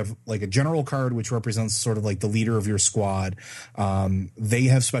effects. You have like a general card, which represents sort of like the leader of your squad. They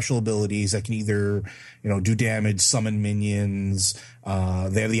have special abilities that can either, do damage, summon minions. They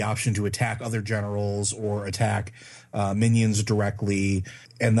have the option to attack other generals or attack minions directly.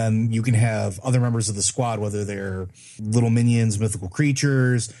 And then you can have other members of the squad, whether they're little minions, mythical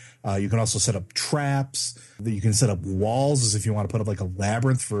creatures. You can also set up traps. You can set up walls as if you want to put up like a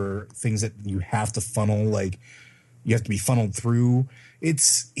labyrinth for things that you have to funnel, like you have to be funneled through.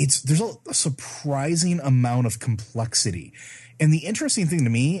 There's a surprising amount of complexity. And the interesting thing to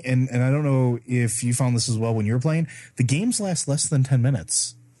me, and I don't know if you found this as well when you were playing, the games last less than 10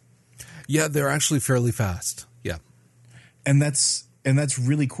 minutes. Yeah, they're actually fairly fast. Yeah. And that's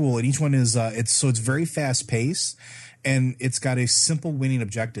really cool. And each one is it's very fast paced, and it's got a simple winning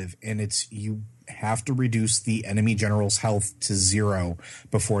objective, and you have to reduce the enemy general's health to 0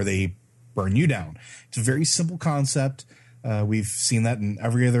 before they burn you down. It's a very simple concept. We've seen that in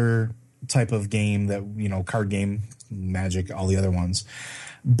every other type of game that, card game, Magic, all the other ones.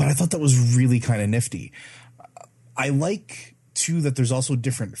 But I thought that was really kind of nifty. I like too that there's also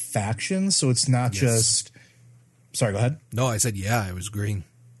different factions, so it's not just. Sorry, go ahead. No, I said I was agreeing.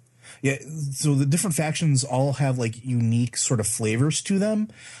 Yeah, so the different factions all have like unique sort of flavors to them.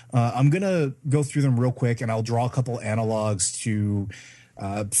 I'm gonna go through them real quick, and I'll draw a couple analogs to.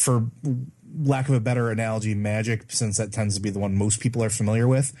 For lack of a better analogy, Magic, since that tends to be the one most people are familiar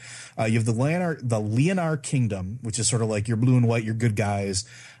with. You have the Leonar Kingdom, which is sort of like your blue and white, your good guys.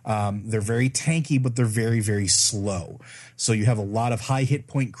 They're very tanky, but they're very, very slow. So you have a lot of high hit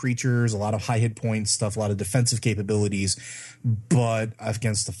point creatures, a lot of high hit point stuff, a lot of defensive capabilities. But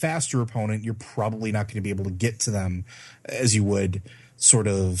against a faster opponent, you're probably not going to be able to get to them as you would sort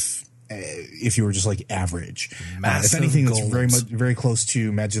of if you were just like average. If anything, it's very close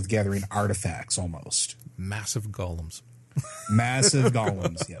to Magic the Gathering artifacts almost. Massive golems. Massive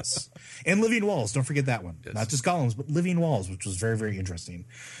golems, yes. And living walls. Don't forget that one. Yes. Not just golems, but living walls, which was very, very interesting.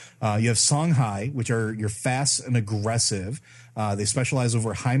 You have Songhai, which are your fast and aggressive. They specialize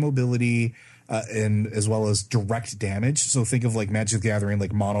over high mobility and as well as direct damage. So think of like Magic the Gathering,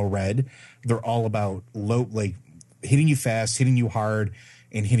 like mono red. They're all about low, like hitting you fast, hitting you hard,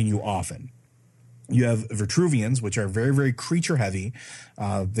 and hitting you often. You have Vitruvians, which are very, very creature heavy.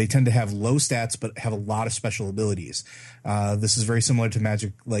 They tend to have low stats, but have a lot of special abilities. This is very similar to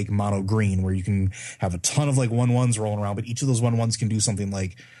Magic like mono green, where you can have a ton of like 1/1s rolling around, but each of those 1/1s can do something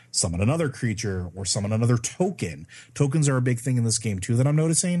like summon another creature or summon another token. Tokens are a big thing in this game too that I'm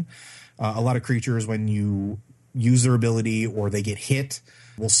noticing. A lot of creatures, when you use their ability or they get hit,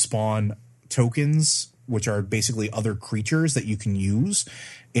 will spawn tokens, which are basically other creatures that you can use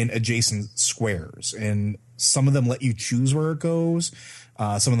in adjacent squares. And some of them let you choose where it goes.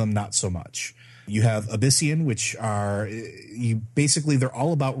 Some of them not so much. You have Abyssian, which are they're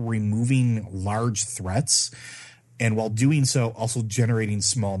all about removing large threats. And while doing so, also generating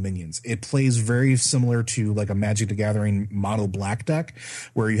small minions. It plays very similar to like a Magic the Gathering mono black deck,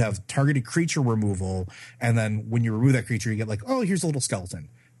 where you have targeted creature removal. And then when you remove that creature, you get like, oh, here's a little skeleton.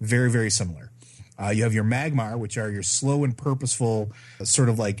 Very, very similar. You have your Magmar, which are your slow and purposeful sort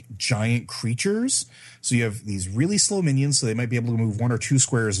of like giant creatures. So you have these really slow minions, so they might be able to move 1 or 2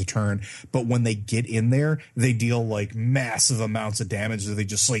 squares a turn. But when they get in there, they deal like massive amounts of damage. So they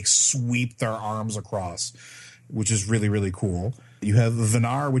just like sweep their arms across, which is really, really cool. You have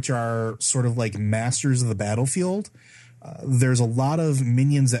Venar, which are sort of like masters of the battlefield. There's a lot of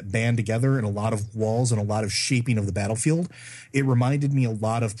minions that band together and a lot of walls and a lot of shaping of the battlefield. It reminded me a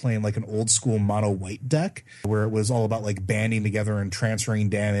lot of playing like an old school mono white deck, where it was all about like banding together and transferring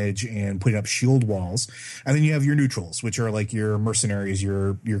damage and putting up shield walls. And then you have your neutrals, which are like your mercenaries,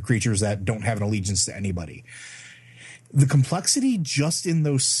 your creatures that don't have an allegiance to anybody. The complexity just in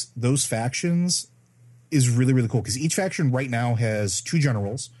those factions is really, really cool, because each faction right now has 2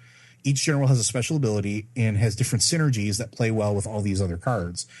 generals. Each general has a special ability and has different synergies that play well with all these other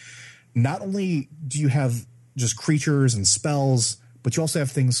cards. Not only do you have just creatures and spells, but you also have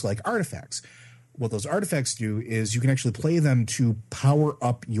things like artifacts. What those artifacts do is you can actually play them to power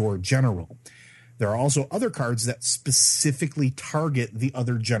up your general. There are also other cards that specifically target the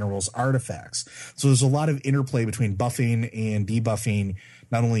other general's artifacts. So there's a lot of interplay between buffing and debuffing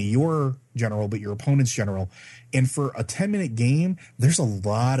not only your general, but your opponent's general. And for a 10-minute game, there's a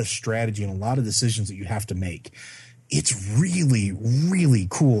lot of strategy and a lot of decisions that you have to make. It's really, really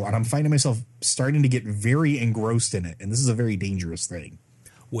cool. And I'm finding myself starting to get very engrossed in it. And this is a very dangerous thing.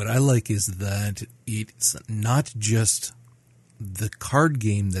 What I like is that it's not just the card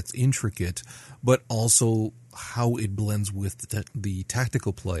game that's intricate, but also how it blends with the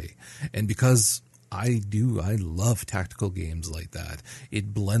tactical play. And because I love tactical games like that,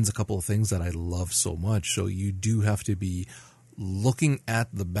 it blends a couple of things that I love so much. So you do have to be looking at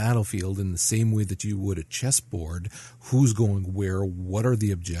the battlefield in the same way that you would a chessboard. Who's going where, what are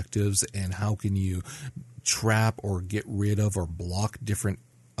the objectives, and how can you trap or get rid of or block different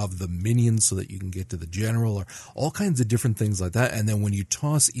of the minions so that you can get to the general, or all kinds of different things like that. And then when you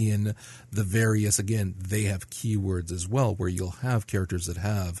toss in the various, again, they have keywords as well, where you'll have characters that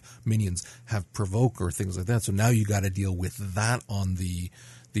have minions, have provoke or things like that. So now you got to deal with that on the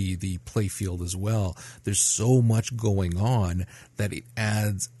play field as well. There's so much going on that it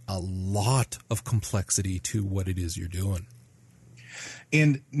adds a lot of complexity to what it is you're doing.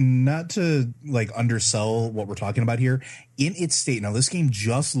 And not to like undersell what we're talking about here, in its state, now this game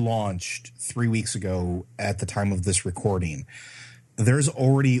just launched 3 weeks ago at the time of this recording. There's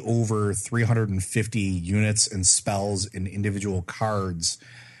already over 350 units and spells and individual cards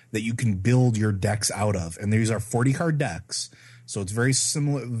that you can build your decks out of. And these are 40 card decks. So it's very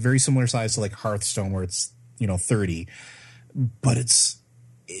similar size to like Hearthstone, where it's, 30. But it's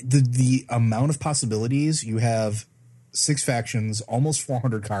the amount of possibilities. You have 6 factions, almost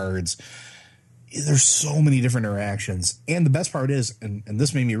 400 cards. There's so many different interactions. And the best part is, and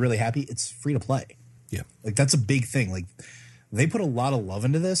this made me really happy, it's free to play. Yeah. Like, that's a big thing. Like, they put a lot of love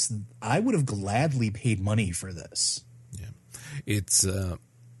into this. I would have gladly paid money for this. Yeah.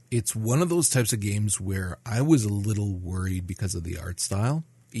 It's one of those types of games where I was a little worried because of the art style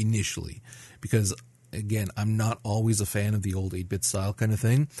initially. Because, again, I'm not always a fan of the old 8-bit style kind of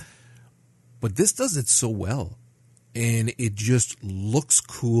thing. But this does it so well. And it just looks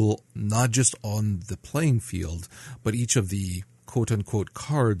cool, not just on the playing field, but each of the quote-unquote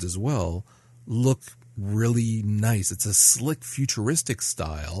cards as well look really nice. It's a slick, futuristic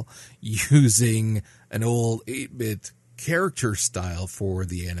style using an old 8-bit character style for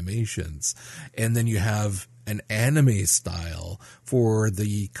the animations. And then you have an anime style for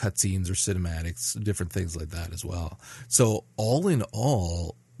the cutscenes or cinematics, different things like that as well. So all in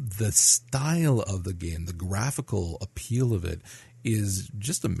all, the style of the game, the graphical appeal of it is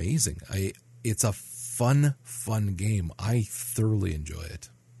just amazing. It's a fun game. I thoroughly enjoy it.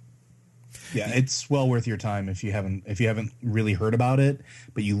 Yeah, it's well worth your time if you haven't really heard about it,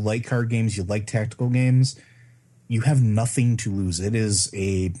 but you like card games, you like tactical games, you have nothing to lose. It is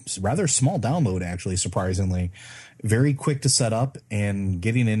a rather small download, actually, surprisingly. Very quick to set up, and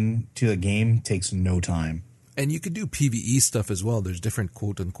getting into the game takes no time. And you could do PvE stuff as well. There's different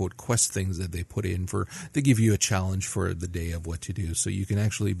quote-unquote quest things that they put in they give you a challenge for the day of what to do. So you can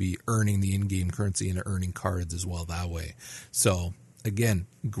actually be earning the in-game currency and earning cards as well that way. So, again,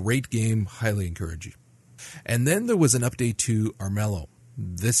 great game. Highly encourage you. And then there was an update to Armello.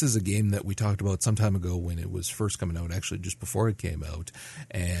 This is a game that we talked about some time ago when it was first coming out, actually just before it came out.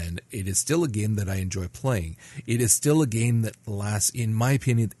 And it is still a game that I enjoy playing. It is still a game that lasts, in my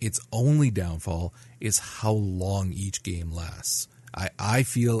opinion, its only downfall is how long each game lasts. I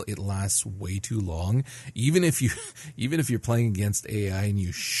feel it lasts way too long. Even if you're playing against AI and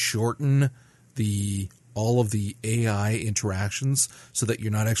you shorten all of the AI interactions so that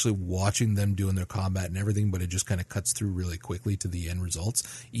you're not actually watching them doing their combat and everything, but it just kind of cuts through really quickly to the end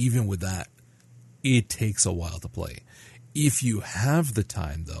results. Even with that, it takes a while to play. If you have the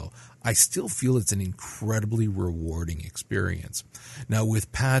time, though, I still feel it's an incredibly rewarding experience. Now,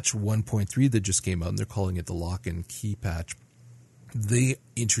 with patch 1.3 that just came out, and they're calling it the Lock and Key patch, they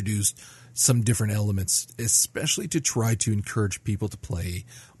introduced some different elements, especially to try to encourage people to play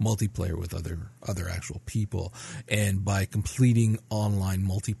multiplayer with other actual people. And by completing online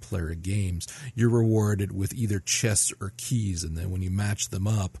multiplayer games, you're rewarded with either chests or keys. And then when you match them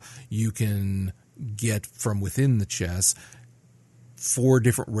up, you can get from within the chest 4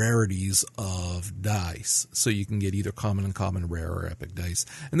 different rarities of dice. So you can get either common, uncommon, rare, or epic dice.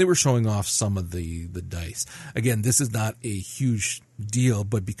 And they were showing off some of the dice. Again, this is not a huge deal,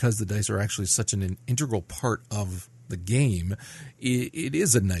 but because the dice are actually such an integral part of the game, it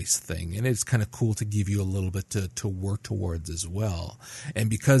is a nice thing, and it's kind of cool to give you a little bit to work towards as well. And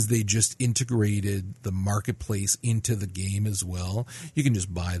because they just integrated the marketplace into the game as well, you can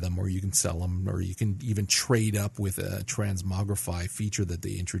just buy them, or you can sell them, or you can even trade up with a transmogrify feature that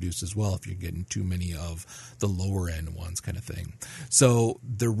they introduced as well if you're getting too many of the lower end ones, kind of thing. So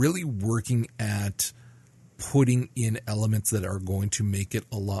they're really working at putting in elements that are going to make it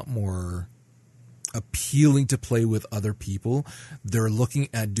a lot more appealing to play with other people. They're looking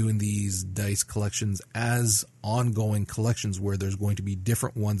at doing these dice collections as ongoing collections where there's going to be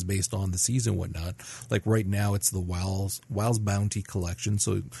different ones based on the season and whatnot. Like right now it's the Wow's Bounty collection.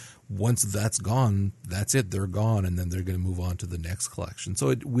 So once that's gone, that's it. They're gone, and then they're going to move on to the next collection. So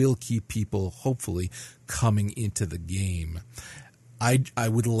it will keep people hopefully coming into the game. I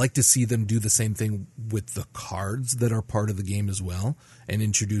would like to see them do the same thing with the cards that are part of the game as well, and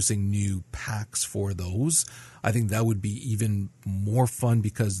introducing new packs for those. I think that would be even more fun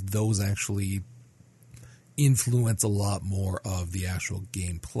because those actually influence a lot more of the actual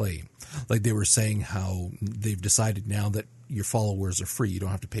gameplay. Like they were saying how they've decided now that your followers are free. You don't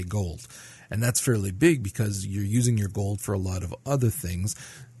have to pay gold. And that's fairly big because you're using your gold for a lot of other things,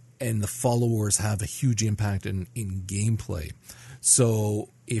 and the followers have a huge impact in gameplay. So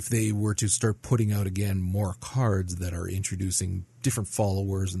if they were to start putting out again more cards that are introducing different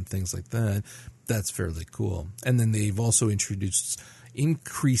followers and things like that, that's fairly cool. And then they've also introduced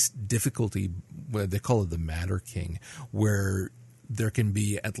increased difficulty, they call it the Matter King, where there can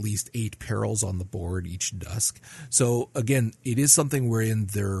be at least 8 perils on the board each dusk. So again, it is something wherein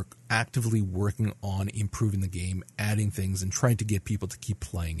they're actively working on improving the game, adding things, and trying to get people to keep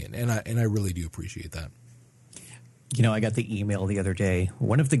playing it. And I really do appreciate that. You know, I got the email the other day.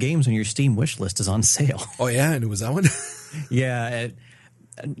 One of the games on your Steam wish list is on sale. Oh, yeah? And it was that one? Yeah.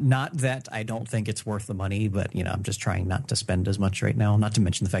 Not that I don't think it's worth the money, but, you know, I'm just trying not to spend as much right now. Not to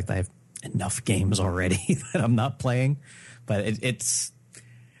mention the fact that I have enough games already that I'm not playing. But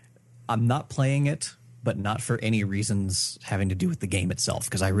I'm not playing it, but not for any reasons having to do with the game itself,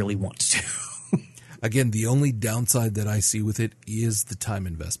 because I really want to. Again, the only downside that I see with it is the time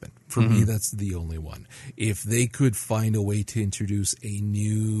investment. For me, that's the only one. If they could find a way to introduce a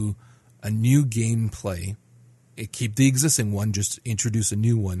new gameplay, keep the existing one, just introduce a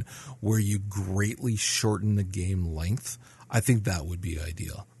new one where you greatly shorten the game length, I think that would be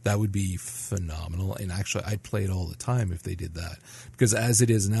ideal. That would be phenomenal. And actually, I'd play it all the time if they did that. Because as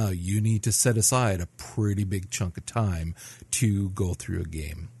it is now, you need to set aside a pretty big chunk of time to go through a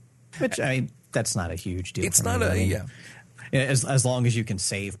game. Which, that's not a huge deal. It's not a, yeah. As long as you can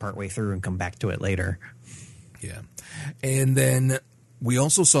save partway through and come back to it later. Yeah. And then we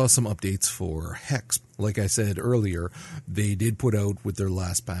also saw some updates for Hex. Like I said earlier, they did put out with their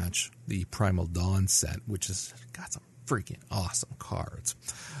last patch the Primal Dawn set, which has got some freaking awesome cards.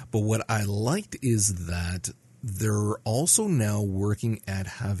 But what I liked is that they're also now working at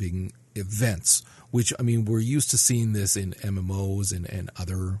having events, which, I mean, we're used to seeing this in MMOs and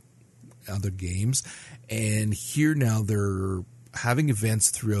other games, and here now they're having events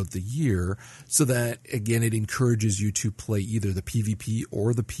throughout the year so that, again, it encourages you to play either the PvP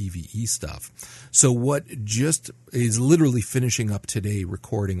or the PvE stuff. So what just is literally finishing up today,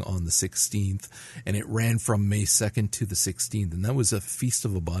 recording on the 16th, and it ran from May 2nd to the 16th, and that was a Feast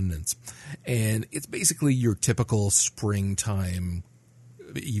of Abundance. And it's basically your typical springtime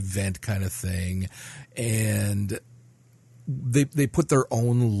event kind of thing, and they put their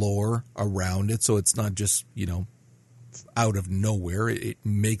own lore around it, so it's not just, you know, out of nowhere. It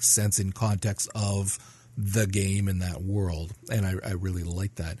makes sense in context of the game and that world, and I really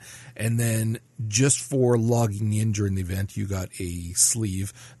like that. And then just for logging in during the event, you got a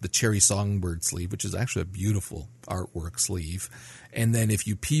sleeve, the Cherry Songbird sleeve, which is actually a beautiful artwork sleeve. And then if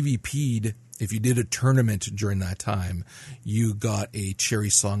you PvP'd, if you did a tournament during that time, you got a Cherry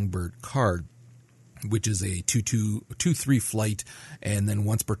Songbird card, which is a 2/3 flight, and then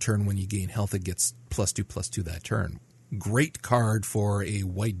once per turn when you gain health, it gets +2/+2 that turn. Great card for a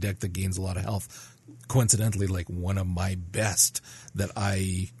white deck that gains a lot of health. Coincidentally, like one of my best that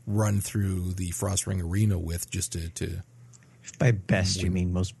I run through the Frostring Arena with, just to By best, you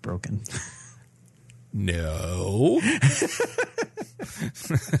mean most broken. No.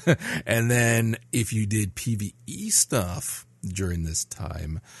 And then if you did PvE stuff during this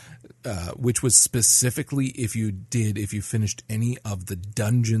time, which was specifically if you finished any of the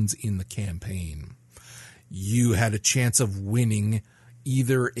dungeons in the campaign, you had a chance of winning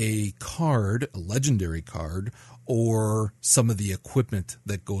either a card, a legendary card, or some of the equipment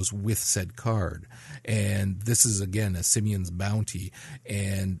that goes with said card. And this is, again, a Simeon's Bounty.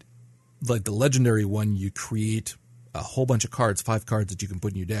 And like the legendary one, you create a whole bunch of cards, 5 cards that you can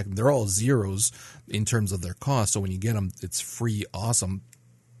put in your deck. They're all zeros in terms of their cost. So when you get them, it's free, awesome.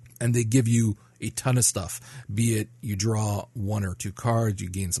 And they give you a ton of stuff, be it you draw 1 or 2 cards, you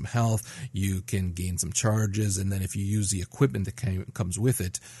gain some health, you can gain some charges, and then if you use the equipment that comes with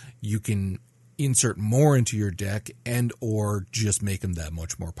it, you can insert more into your deck and or just make them that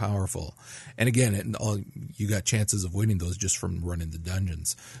much more powerful. And again, you got chances of winning those just from running the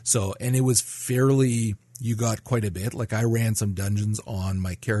dungeons. So, and it was fairly, you got quite a bit. Like I ran some dungeons on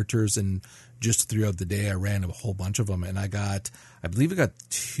my characters, and just throughout the day I ran a whole bunch of them, and I believe I got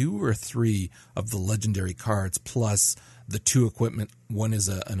 2 or 3 of the legendary cards plus the 2 equipment. One is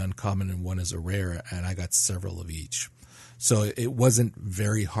an uncommon and one is a rare, and I got several of each. So it wasn't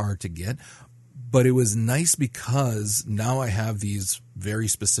very hard to get. But it was nice because now I have these very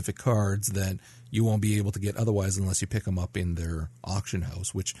specific cards that you won't be able to get otherwise unless you pick them up in their auction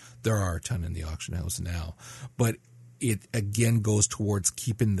house, which there are a ton in the auction house now. But it again goes towards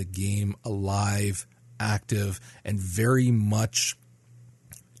keeping the game alive, active, and very much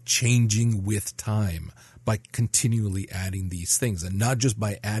changing with time by continually adding these things. And not just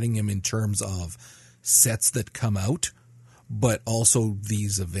by adding them in terms of sets that come out, but also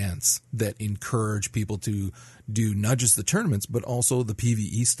these events that encourage people to do not just the tournaments, but also the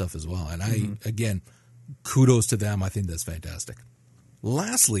PvE stuff as well. And again, kudos to them. I think that's fantastic.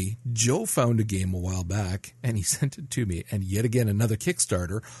 Lastly, Joe found a game a while back, and he sent it to me. And yet again, another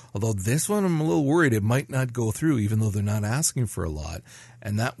Kickstarter, although this one I'm a little worried it might not go through, even though they're not asking for a lot.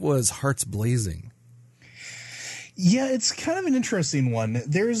 And that was Hearts Blazing. Yeah, it's kind of an interesting one.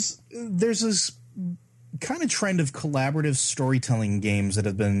 There's this kind of trend of collaborative storytelling games that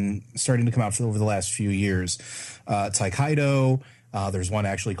have been starting to come out over the last few years. Taikaido, there's one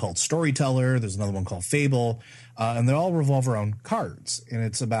actually called Storyteller, there's another one called Fable, and they all revolve around cards. And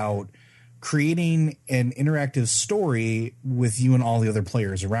it's about creating an interactive story with you and all the other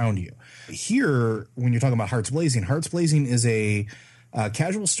players around you. Here, when you're talking about Hearts Blazing is a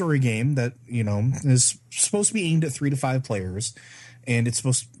casual story game that, is supposed to be aimed at 3 to 5 players. And it's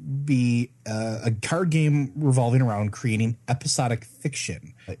supposed to be a card game revolving around creating episodic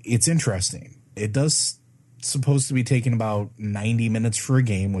fiction. It's interesting. It does supposed to be taking about 90 minutes for a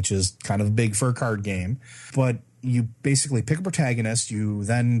game, which is kind of big for a card game. But you basically pick a protagonist. You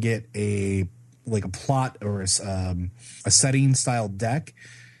then get a plot or a setting style deck,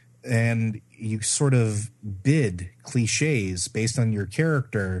 and you sort of bid cliches based on your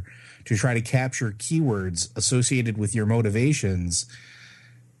character to try to capture keywords associated with your motivations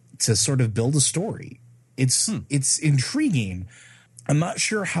to sort of build a story. It's intriguing. I'm not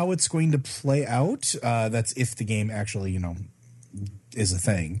sure how it's going to play out. That's if the game actually, is a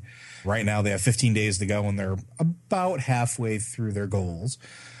thing. Right now they have 15 days to go and they're about halfway through their goals.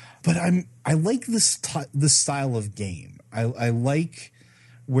 But I like this style of game. I like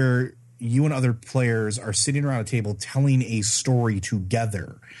where you and other players are sitting around a table telling a story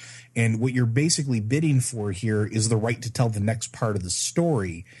together. And what you're basically bidding for here is the right to tell the next part of the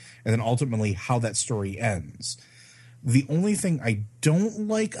story, and then ultimately how that story ends. The only thing I don't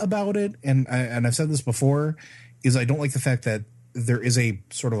like about it, and I've said this before, is I don't like the fact that there is a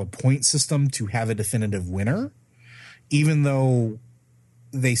sort of a point system to have a definitive winner, even though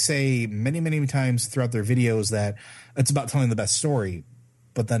they say many, many times throughout their videos that it's about telling the best story.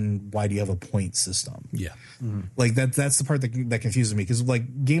 But then why do you have a point system? Yeah. Mm-hmm. Like that's the part that confuses me, because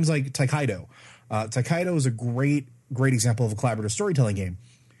like games like Taikaido. Taikaido is a great example of a collaborative storytelling game.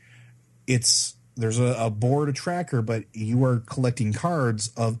 There's a board, a tracker, but you are collecting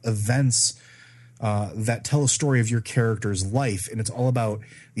cards of events that tell a story of your character's life. And it's all about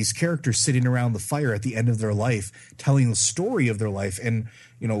these characters sitting around the fire at the end of their life, telling the story of their life, and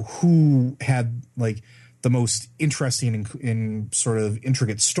who had like the most interesting and sort of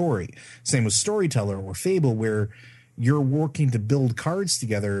intricate story. Same with Storyteller or Fable, where you're working to build cards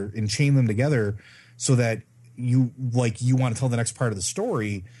together and chain them together so that you want to tell the next part of the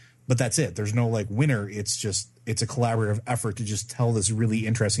story, but that's it. There's no like winner. It's a collaborative effort to just tell this really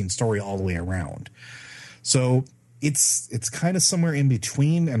interesting story all the way around. So it's kind of somewhere in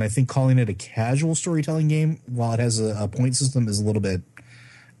between. And I think calling it a casual storytelling game, while it has a point system, is a little bit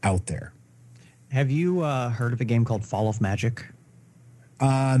out there. Have you heard of a game called Fall of Magic?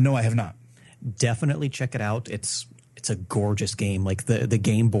 No, I have not. Definitely check it out. It's a gorgeous game. Like the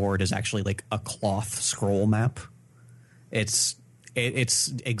game board is actually like a cloth scroll map. It's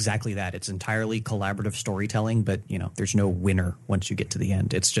exactly that. It's entirely collaborative storytelling, but there's no winner once you get to the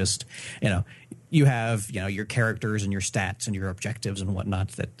end. It's just you have your characters and your stats and your objectives and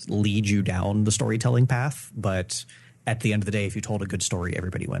whatnot that lead you down the storytelling path. But at the end of the day, if you told a good story,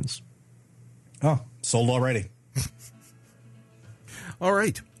 everybody wins. Oh, sold already. All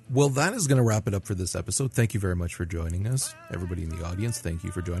right. Well, that is going to wrap it up for this episode. Thank you very much for joining us. Everybody in the audience, thank you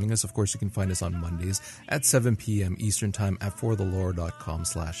for joining us. Of course, you can find us on Mondays at 7 p.m. Eastern Time at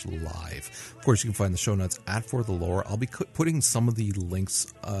forthelore.com/live. Of course, you can find the show notes at forthelore. I'll be putting some of the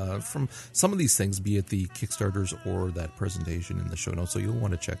links from some of these things, be it the Kickstarters or that presentation in the show notes, so you'll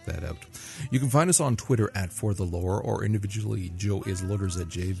want to check that out. You can find us on Twitter at forthelore, or individually, Joe is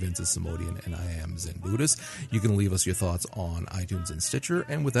LoadersJ, Vince is Simodian, and I am Zen Buddhist. You can leave us your thoughts on iTunes and Stitcher,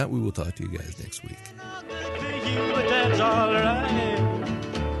 and with that, we will talk to you guys next week. That's all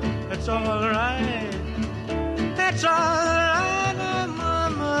right. That's all right. That's all right,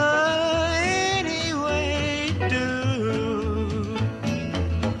 Mama. Anyway, do.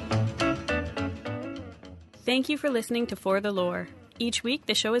 Thank you for listening to For the Lore. Each week,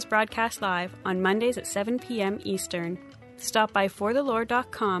 the show is broadcast live on Mondays at 7 p.m. Eastern. Stop by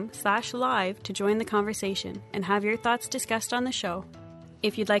forthelore.com/live to join the conversation and have your thoughts discussed on the show.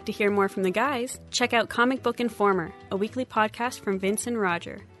 If you'd like to hear more from the guys, check out Comic Book Informer, a weekly podcast from Vince and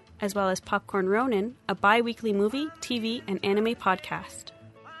Roger, as well as Popcorn Ronin, a bi-weekly movie, TV, and anime podcast.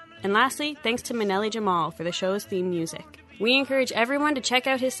 And lastly, thanks to Manelli Jamal for the show's theme music. We encourage everyone to check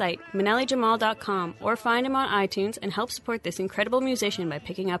out his site, manellijamal.com, or find him on iTunes and help support this incredible musician by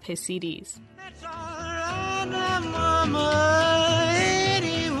picking up his CDs. That's all right, Mama.